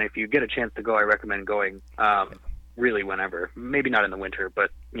gorgeous. And if you get a chance to go, I recommend going really whenever. Maybe not in the winter,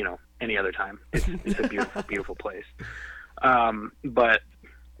 but, you know, any other time. It's a beautiful, beautiful place. But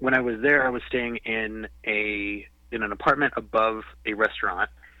when I was there, I was staying in an apartment above a restaurant,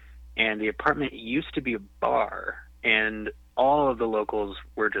 and the apartment used to be a bar, and all of the locals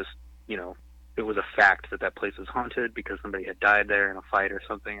were just, you know, it was a fact that place was haunted because somebody had died there in a fight or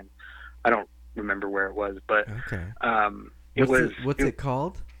something, and I don't remember where it was, but okay. What's it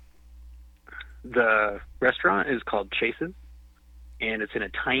called? The restaurant is called Chase's, and it's in a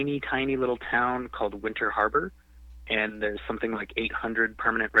tiny, tiny little town called Winter Harbor, and there's something like 800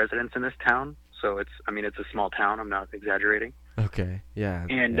 permanent residents in this town. So it's a small town. I'm not exaggerating. Okay, yeah.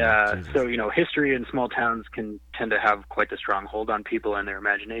 And so, you know, history in small towns can tend to have quite a strong hold on people and their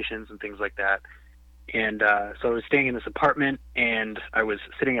imaginations and things like that. And so I was staying in this apartment, and I was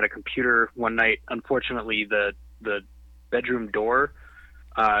sitting at a computer one night. Unfortunately, the bedroom door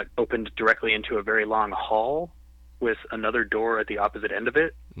opened directly into a very long hall with another door at the opposite end of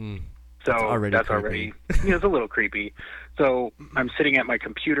it. So that's already it's a little creepy. So I'm sitting at my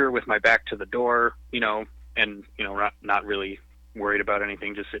computer with my back to the door, and not really worried about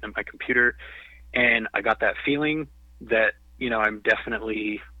anything, just sitting at my computer. And I got that feeling that I'm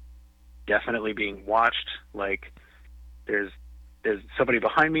definitely being watched. Like there's somebody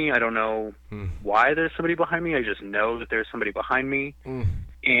behind me. I don't know why there's somebody behind me. I just know that there's somebody behind me.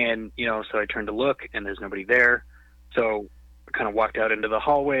 And so I turned to look, and there's nobody there. So I kind of walked out into the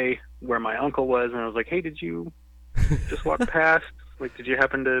hallway where my uncle was, and I was like, "Hey, did you just walk past? Like, did you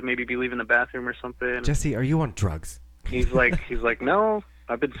happen to maybe be leaving the bathroom or something?" Jesse, are you on drugs? He's like, "No,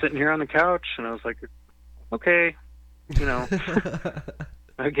 I've been sitting here on the couch." And I was like, "Okay,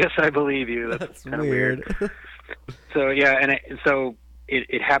 I guess I believe you." That's kind of weird. So yeah, and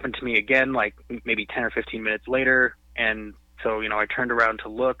it happened to me again, like maybe 10 or 15 minutes later. And so I turned around to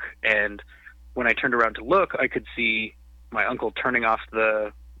look, and when I turned around to look, I could see my uncle turning off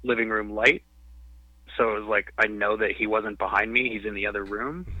the living room light. So it was like, I know that he wasn't behind me. He's in the other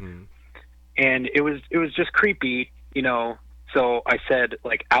room. And it was just creepy, So I said,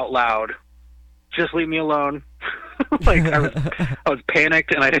 like, out loud, "Just leave me alone." Like I was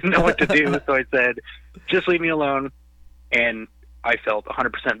panicked and I didn't know what to do. So I said, "Just leave me alone." And I felt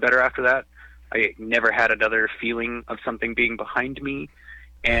 100% better after that. I never had another feeling of something being behind me.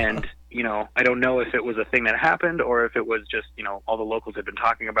 And, I don't know if it was a thing that happened or if it was just, all the locals had been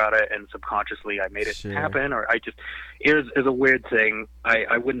talking about it and subconsciously I made it happen, or it was a weird thing.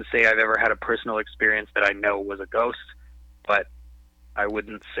 I wouldn't say I've ever had a personal experience that I know was a ghost, but I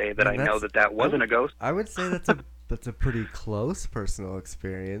wouldn't say that I know that wasn't a ghost. I would say that's a pretty close personal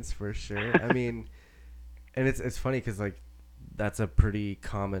experience for sure. I mean, and it's funny because like that's a pretty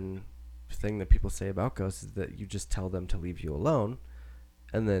common thing that people say about ghosts, is that you just tell them to leave you alone,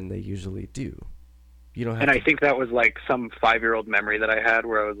 and then they usually do. You don't have I think that was like some 5-year-old memory that I had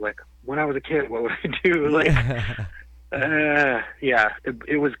where I was like, when I was a kid, what would I do? Like,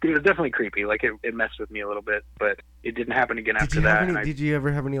 it was definitely creepy. Like it messed with me a little bit, but it didn't happen again after that. Did you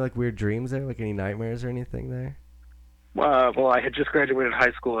ever have any like weird dreams there? Like any nightmares or anything there? Well, I had just graduated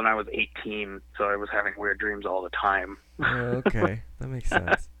high school and I was 18, so I was having weird dreams all the time. Oh, okay, that makes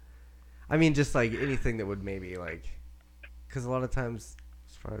sense. I mean, just like anything that would maybe like, because a lot of times,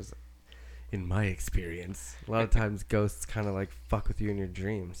 as far as in my experience, a lot of times ghosts kind of like fuck with you in your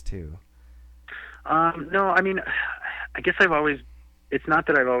dreams too. No, I mean, I guess it's not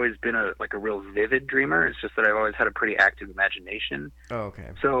that I've always been a real vivid dreamer. It's just that I've always had a pretty active imagination. Oh,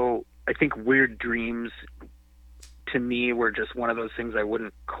 okay. So I think weird dreams to me were just one of those things I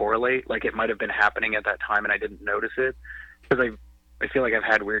wouldn't correlate. Like it might have been happening at that time and I didn't notice it, because I feel like I've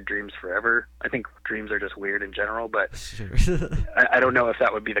had weird dreams forever. I think dreams are just weird in general, but sure. I don't know if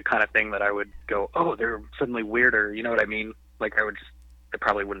that would be the kind of thing that I would go, oh, they're suddenly weirder. You know what I mean? Like I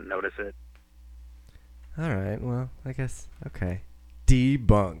probably wouldn't notice it. All right. Well, I guess okay.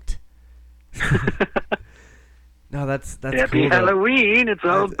 Debunked. No, that's Happy cool, Halloween. It's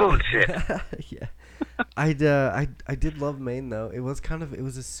all bullshit. Yeah. I did love Maine though. It was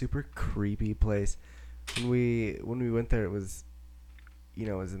a super creepy place. When we went there, it was,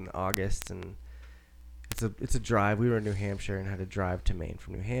 it was in August, and it's a drive. We were in New Hampshire and had to drive to Maine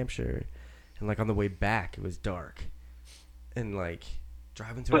from New Hampshire, and like on the way back, it was dark, and like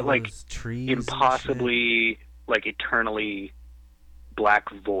driving through all those trees, impossibly like eternally black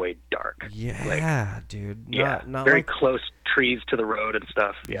void dark. Yeah, dude. Not very like, close trees to the road and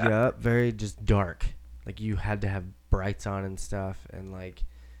stuff. Yeah. Yep, very just dark. Like you had to have brights on and stuff, and like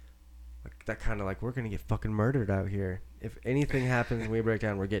that kind of like, we're gonna get fucking murdered out here. If anything happens and we break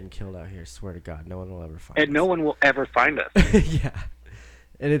down, we're getting killed out here. Swear to God, no one will ever find us. And no one will ever find us. Yeah,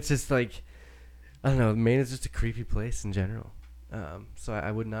 and it's just like, I don't know. Maine is just a creepy place in general. So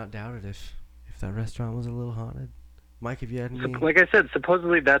I would not doubt it if that restaurant was a little haunted. Mike, have you had any? Like I said,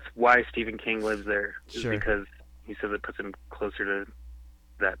 supposedly that's why Stephen King lives there. Sure. Because he says it puts him closer to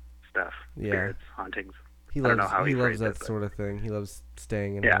that stuff. Yeah. Spirits, hauntings. He loves that sort of thing. He loves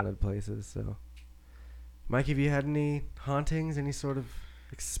staying in haunted places. So, Mike, have you had any hauntings? Any sort of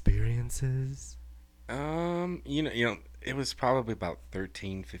experiences? It was probably about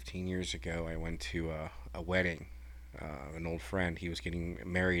 13, 15 years ago. I went to a wedding. An old friend. He was getting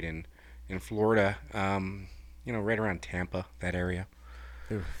married in Florida. Right around Tampa, that area.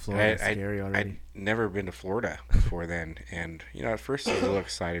 Florida's scary already. I'd never been to Florida before then, and at first I was a little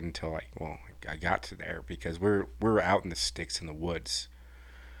excited until I got to there, because we're out in the sticks in the woods,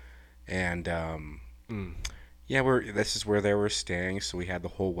 and Yeah, this is where they were staying, so we had the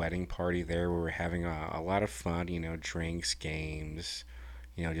whole wedding party there. We were having a lot of fun, drinks, games,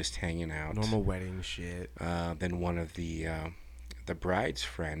 just hanging out. Normal wedding shit. Then one of the bride's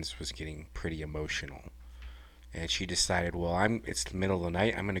friends was getting pretty emotional, and she decided, well, it's the middle of the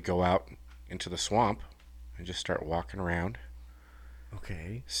night. I'm going to go out into the swamp and just start walking around.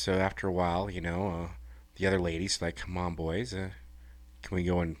 Okay. So after a while, the other ladies like, come on, boys, can we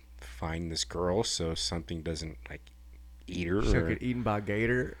go and find this girl so something doesn't like eat her She'll or get eaten by a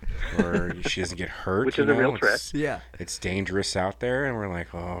gator. or she doesn't get hurt. Which is a real threat. Yeah. It's dangerous out there, and we're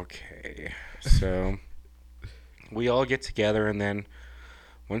like, okay. So we all get together, and then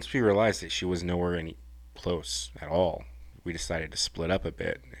once we realized that she was nowhere any close at all, we decided to split up a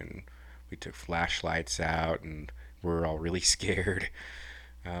bit, and we took flashlights out, and we were all really scared.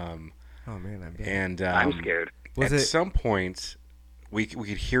 Oh man, I bet. And I'm scared. Was at it- some point, we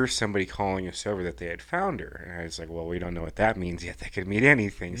could hear somebody calling us over that they had found her. And I was like, well, we don't know what that means yet. That could mean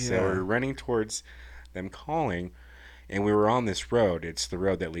anything. So Yeah. we're running towards them calling, and we were on this road. It's the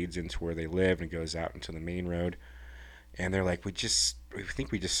road that leads into where they live and goes out into the main road. And they're like, we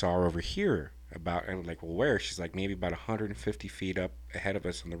think we just saw her over here. And I'm like, well, where? She's like, maybe about 150 feet up ahead of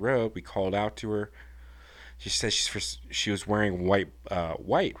us on the road. We called out to her. She says she was wearing white,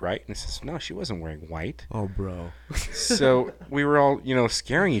 right? And I says, no, she wasn't wearing white. Oh, bro. So we were all,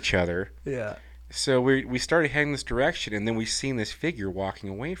 scaring each other. Yeah. So we started heading this direction, and then we seen this figure walking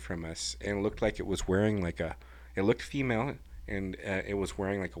away from us, and it looked like it was wearing it looked female, and it was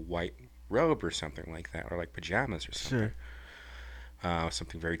wearing like a white robe or something like that, or like pajamas or something. Sure.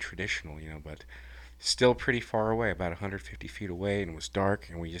 Something very traditional, but still pretty far away, about 150 feet away, and it was dark,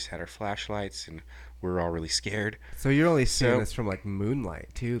 and we just had our flashlights, and we were all really scared. So you're only seeing So- this from like moonlight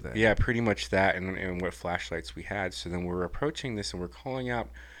too, then? Yeah, pretty much that, and what flashlights we had. So then we're approaching this, and we're calling out,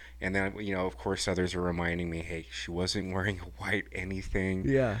 and then of course others are reminding me, hey, she wasn't wearing a white anything.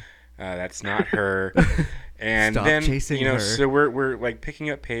 Yeah. That's not her. And Stop then chasing her. so we're like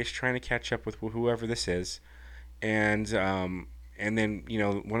picking up pace, trying to catch up with whoever this is, and then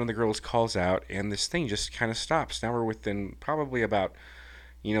one of the girls calls out, and this thing just kind of stops. Now we're within probably about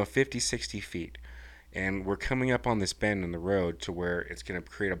 50, 60 feet. And we're coming up on this bend in the road to where it's going to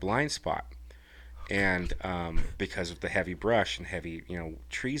create a blind spot, and because of the heavy brush and heavy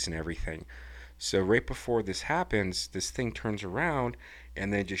trees and everything. So right before this happens, this thing turns around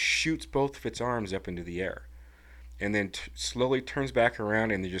and then just shoots both of its arms up into the air, and then slowly turns back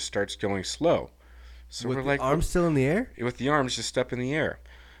around and it just starts going slow. So With we're the like, arms still in the air? with the arms just up in the air,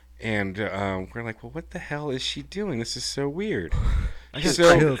 and we're like, well, what the hell is she doing? This is so weird. I got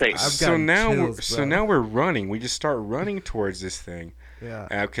So- chills. I've I've So gotten now, chills, so bro. now we're running. We just start running towards this thing Yeah.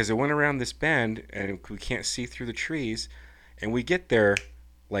 because it went around this bend and we can't see through the trees, and we get there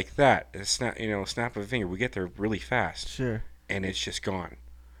like that. A snap of a finger. We get there really fast, Sure. and it's just gone.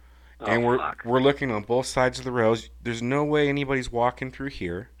 Oh, And fuck. we're looking on both sides of the roads. There's no way anybody's walking through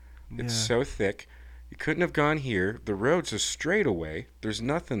here. It's Yeah. so thick. You couldn't have gone here. The road's a straightaway. There's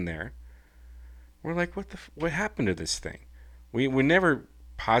nothing there. We're like, what happened to this thing? We never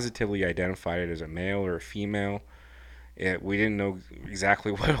positively identified it as a male or a female. We didn't know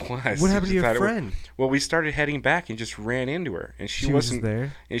exactly what it was. What We happened to just your thought it was- friend? well, we started heading back and just ran into her, and she was just wasn't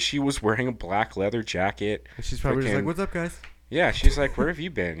there. And she was wearing a black leather jacket. And she's probably just like, Freaking- "What's up, guys?" Yeah, she's like, "Where have you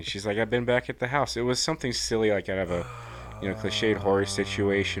been?" And she's like, "I've been back at the house." It was something silly, like out of a cliched horror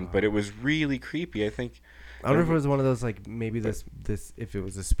situation, but it was really creepy. I think. I wonder if it was one of those like maybe this if it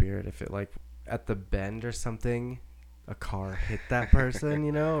was a spirit, if it like at the bend or something, a car hit that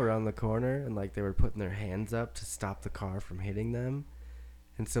person, around the corner, and like they were putting their hands up to stop the car from hitting them,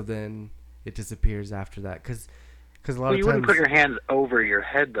 and so then it disappears after that because a lot Well, of you times wouldn't put your hands over your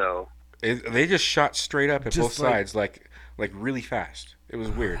head, though. They just shot straight up at Just both like- sides, like really fast. It was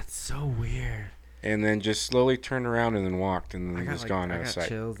weird, That's so weird. and then just slowly turned around and then walked, and I then got was like, gone I out of got sight.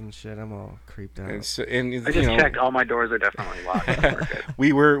 chills and shit. I'm all creeped out. And so, and I just checked. All my doors are definitely locked.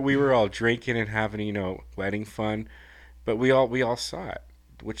 We're good. we were all drinking and having wedding fun, but we all saw it,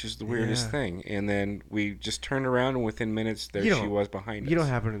 which is the weirdest Yeah. thing. And then we just turned around, and within minutes there You she don't- was behind us. You don't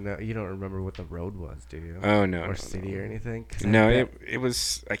happen to know? You don't remember what the road was, do you? Oh no, or no, city no. or anything? 'Cause I No, bet- it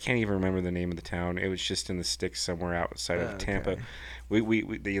was. I can't even remember the name of the town. It was just in the sticks somewhere outside of Tampa. Okay.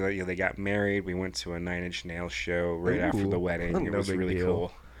 They got married. We went to a Nine Inch Nails show right after the Ooh, wedding. It no was big really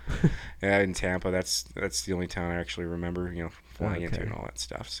deal. cool. Yeah, in Tampa, that's the only town I actually remember. Flying into Okay. and all that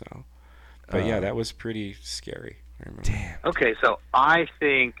stuff. So, but yeah, Um, that was pretty scary. I remember. Damn. Okay, so I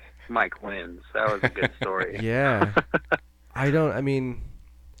think Mike wins. That was a good story. Yeah.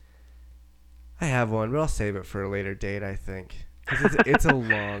 I have one, but I'll save it for a later date, I think. 'Cause it's a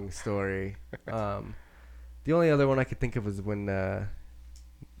long story. The only other one I could think of was when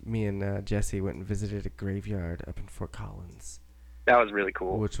me and Jesse went and visited a graveyard up in Fort Collins, That was really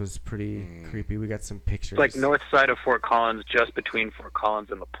cool. which was pretty creepy. We got some pictures. It's like north side of Fort Collins, just between Fort Collins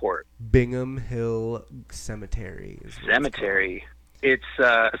and the port. Bingham Hill Cemetery. Is what Cemetery. It's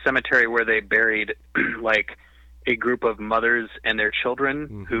a cemetery where they buried like a group of mothers and their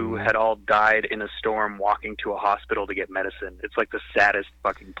children who had all died in a storm walking to a hospital to get medicine. It's like the saddest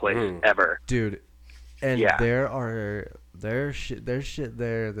fucking place ever. Dude, and Yeah. there's shit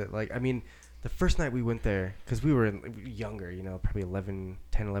there that, like, I mean, the first night we went there, because we were younger, you know, probably 11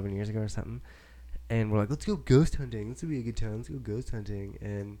 years ago or something, and we're like, let's go ghost hunting. This would be a good time. Let's go ghost hunting.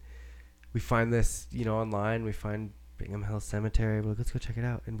 And we find this, you know, online. We find Bingham Hill Cemetery. We're like, let's go check it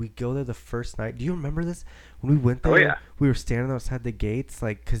out. And we go there the first night. Do you remember this? When we went there, Oh, yeah. we were standing outside the gates,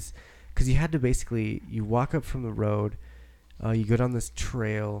 like, because you had to basically, you walk up from the road, you go down this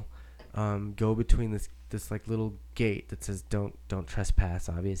trail, go between this like little gate that says don't trespass,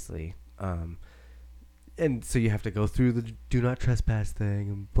 obviously. And so you have to go through the do not trespass thing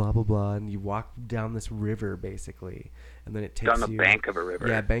and blah blah blah, and you walk down this river basically, and then it takes Down the bank of a river.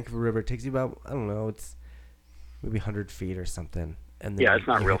 Yeah, bank of a river. It takes you about, I don't know, it's maybe 100 feet or something, and then Yeah, it's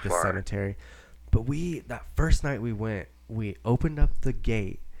not you real hit the far. cemetery. But that first night we went, we opened up the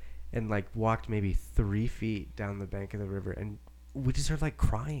gate and like walked maybe 3 feet down the bank of the river, and we just started like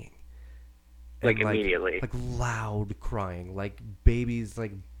crying. Like, And, immediately. like loud crying, like babies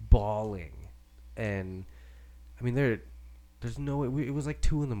like bawling. And I mean, there's no way, it was like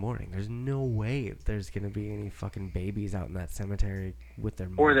 2 a.m. There's no way there's gonna be any fucking babies out in that cemetery with their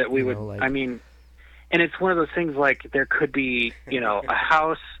Or mom, that we you would, know, like, I mean, and it's one of those things like there could be, you know, a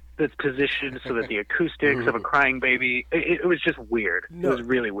house that's positioned so that the acoustics of a crying baby, it was just weird. No, it was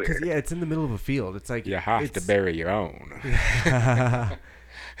really 'cause, weird. yeah, it's in the middle of a field. It's like You have to it's- bury your own.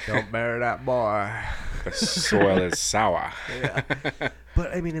 Don't bury that boy. The soil is sour. Yeah.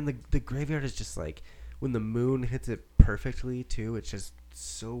 But I mean, and the graveyard is just like, when the moon hits it perfectly too, it's just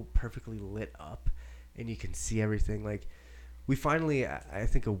so perfectly lit up, and you can see everything. Like, we finally, I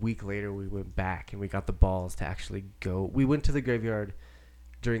think a week later, we went back and we got the balls to actually go. We went to the graveyard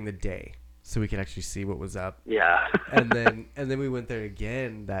during the day so we could actually see what was up, Yeah. and then we went there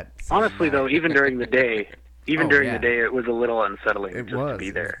again that same Honestly, though, night. even during the day, Oh, yeah. the day, it was a little unsettling It just was to be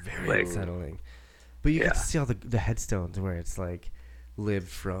there. It was very Like, unsettling. But you get to Yeah. see all the headstones where it's like lived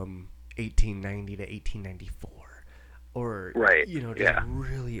from 1890 to 1894, or Right, you know, just yeah.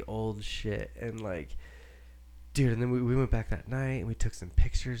 really old shit. And like, dude, and then we went back that night and we took some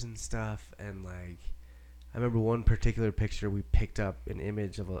pictures and stuff. And like, I remember one particular picture, we picked up an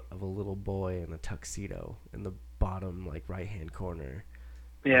image of a little boy in a tuxedo in the bottom like right hand corner.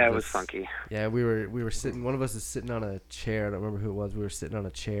 yeah, it was This- funky. Yeah, we were sitting. One of us is sitting on a chair. I don't remember who it was. We were sitting on a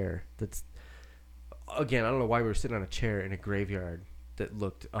chair. That's, again, I don't know why we were sitting on a chair in a graveyard that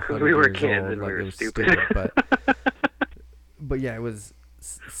looked 100 we were years kids old. and we Like, were it was stupid. but yeah, it was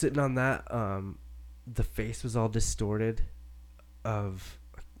sitting on that. The face was all distorted of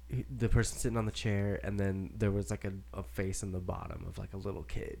the person sitting on the chair, and then there was like a face in the bottom of like a little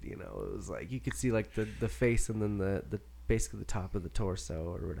kid. You know, it was like you could see like the face and then the basically the top of the torso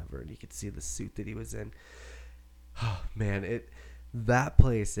or whatever, and you could see the suit that he was in. Oh man, that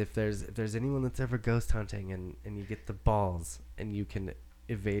place, if there's anyone that's ever ghost hunting and you get the balls and you can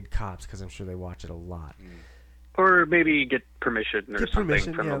evade cops, because I'm sure they watch it a lot. Or maybe get permission or Get something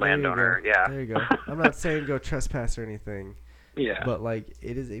permission, from yeah, the there you landowner. go. Yeah. There you go. I'm not saying go trespass or anything, Yeah. but like,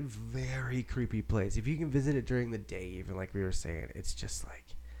 it is a very creepy place. If you can visit it during the day, even like we were saying, it's just like,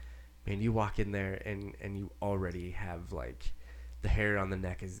 man, you walk in there and you already have like the hair on your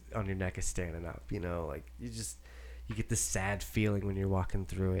neck is standing up, you know, like you get this sad feeling when you're walking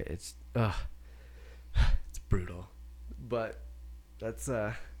through it. It's it's brutal. But that's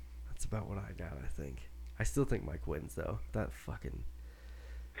about what I got, I think. I still think Mike wins though. That fucking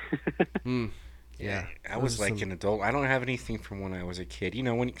yeah. I was Those are like some- an adult. I don't have anything from when I was a kid. You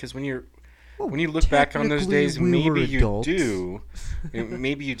know, when you Well, look back on those technically days, we were maybe you adults. do.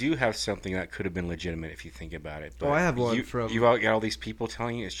 Maybe you do have something that could have been legitimate if you think about it. But I have one you, from- you got all these people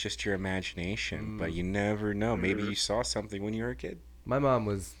telling you it's just your imagination, but you never know. Maybe you saw something when you were a kid. My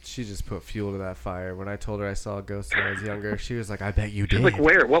mom she just put fuel to that fire. When I told her I saw a ghost when I was younger, she was like, I bet you did. Like,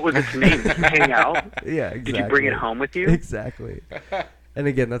 where? What was its name? Did you hang out? Yeah, exactly. Did you bring it home with you? Exactly. And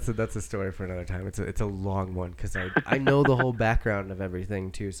again, that's a story for another time. It's a long one because I know the whole background of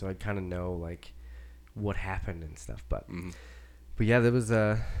everything too, so I kind of know like what happened and stuff. But yeah, those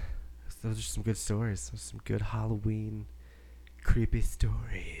are some good stories. Those are some good Halloween creepy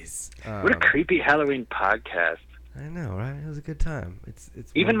stories. What a creepy Halloween podcast. I know, right? It was a good time. It's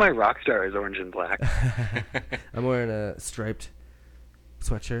Even my rock star is orange and black. I'm wearing a striped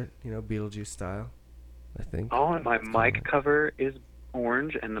sweatshirt, Beetlejuice style, I think. Oh, and my mic cover is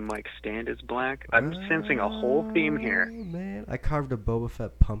orange and the mic stand is black. I'm sensing a whole theme here. Man, I carved a Boba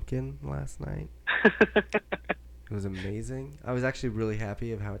Fett pumpkin last night. It was amazing. I was actually really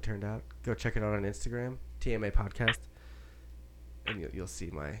happy of how it turned out. Go check it out on Instagram, TMA Podcast, and you'll see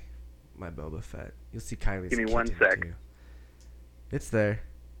my Boba Fett. You'll see Kylie's. Give me one kitten, sec. too. It's there.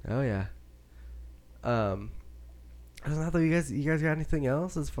 Oh yeah. I don't know. You guys got anything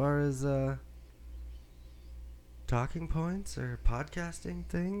else as far as talking points or podcasting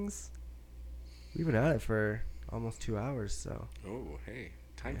things? We've been at it for almost 2 hours, so. Oh, hey,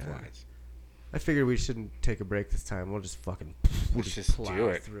 time flies. I figured we shouldn't take a break this time. We'll just Let's just plow do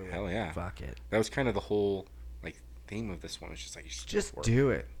it. through Hell yeah. Fuck it. That was kind of the whole theme of this one. It's just like you Just work.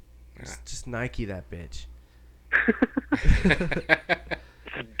 do it. Yeah. Just Nike that bitch.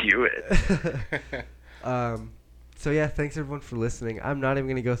 Do it. So yeah, thanks everyone for listening. I'm not even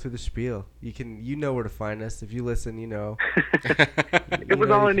gonna go through the spiel. You know where to find us. If you listen, you know. It was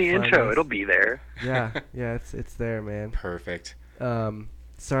all in the intro. It'll be there. Yeah, it's there, man. Perfect.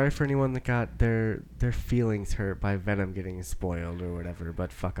 Sorry for anyone that got their feelings hurt by Venom getting spoiled or whatever,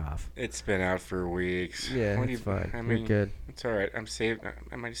 but fuck off. It's been out for weeks. Yeah, it's fine. I You're mean, good. It's all right. I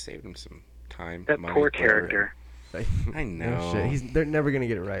might have saved him some time. That money, poor whatever. character. I know. No shit. They're never gonna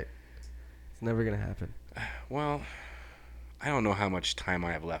get it right. It's never gonna happen. Well, I don't know how much time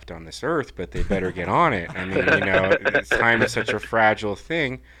I have left on this earth, but they better get on it. I mean, time is such a fragile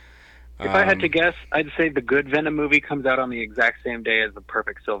thing. If I had to guess, I'd say the good Venom movie comes out on the exact same day as the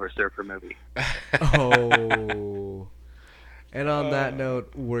perfect Silver Surfer movie. Oh. And on that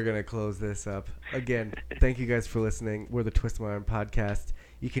note, we're going to close this up. Again, thank you guys for listening. We're the Twist My Arm Podcast.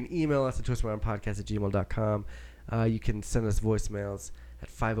 You can email us at twistmyarmpodcast@gmail.com. You can send us voicemails at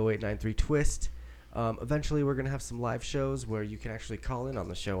 508-93-TWIST. Eventually, we're going to have some live shows where you can actually call in on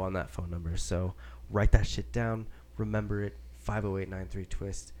the show on that phone number. So write that shit down. Remember it,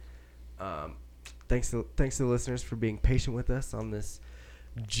 508-93-TWIST. Thanks to the listeners for being patient with us on this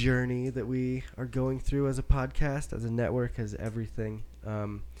journey that we are going through as a podcast, as a network, as everything.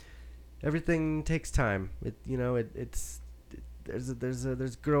 Everything takes time.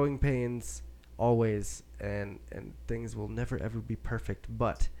 There's growing pains always, and things will never ever be perfect.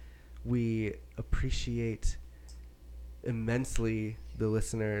 But we appreciate immensely the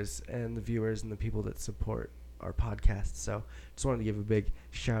listeners and the viewers and the people that support our podcast. So just wanted to give a big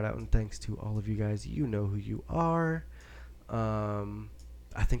shout out and thanks to all of you guys. You know who you are.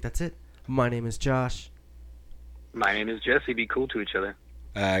 I think that's it. My name is Josh. My name is Jesse. Be cool to each other.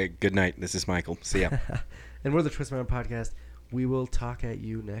 Good night. This is Michael. See ya. And we're the Twist My Arm Podcast. We will talk at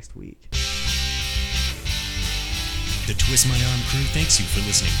you next week. The Twist My Arm crew thanks you for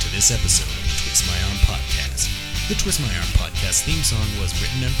listening to this episode of the Twist My Arm Podcast. The Twist My Arm Podcast theme song was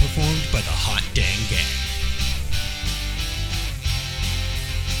written and performed by the Hot Dang Gang.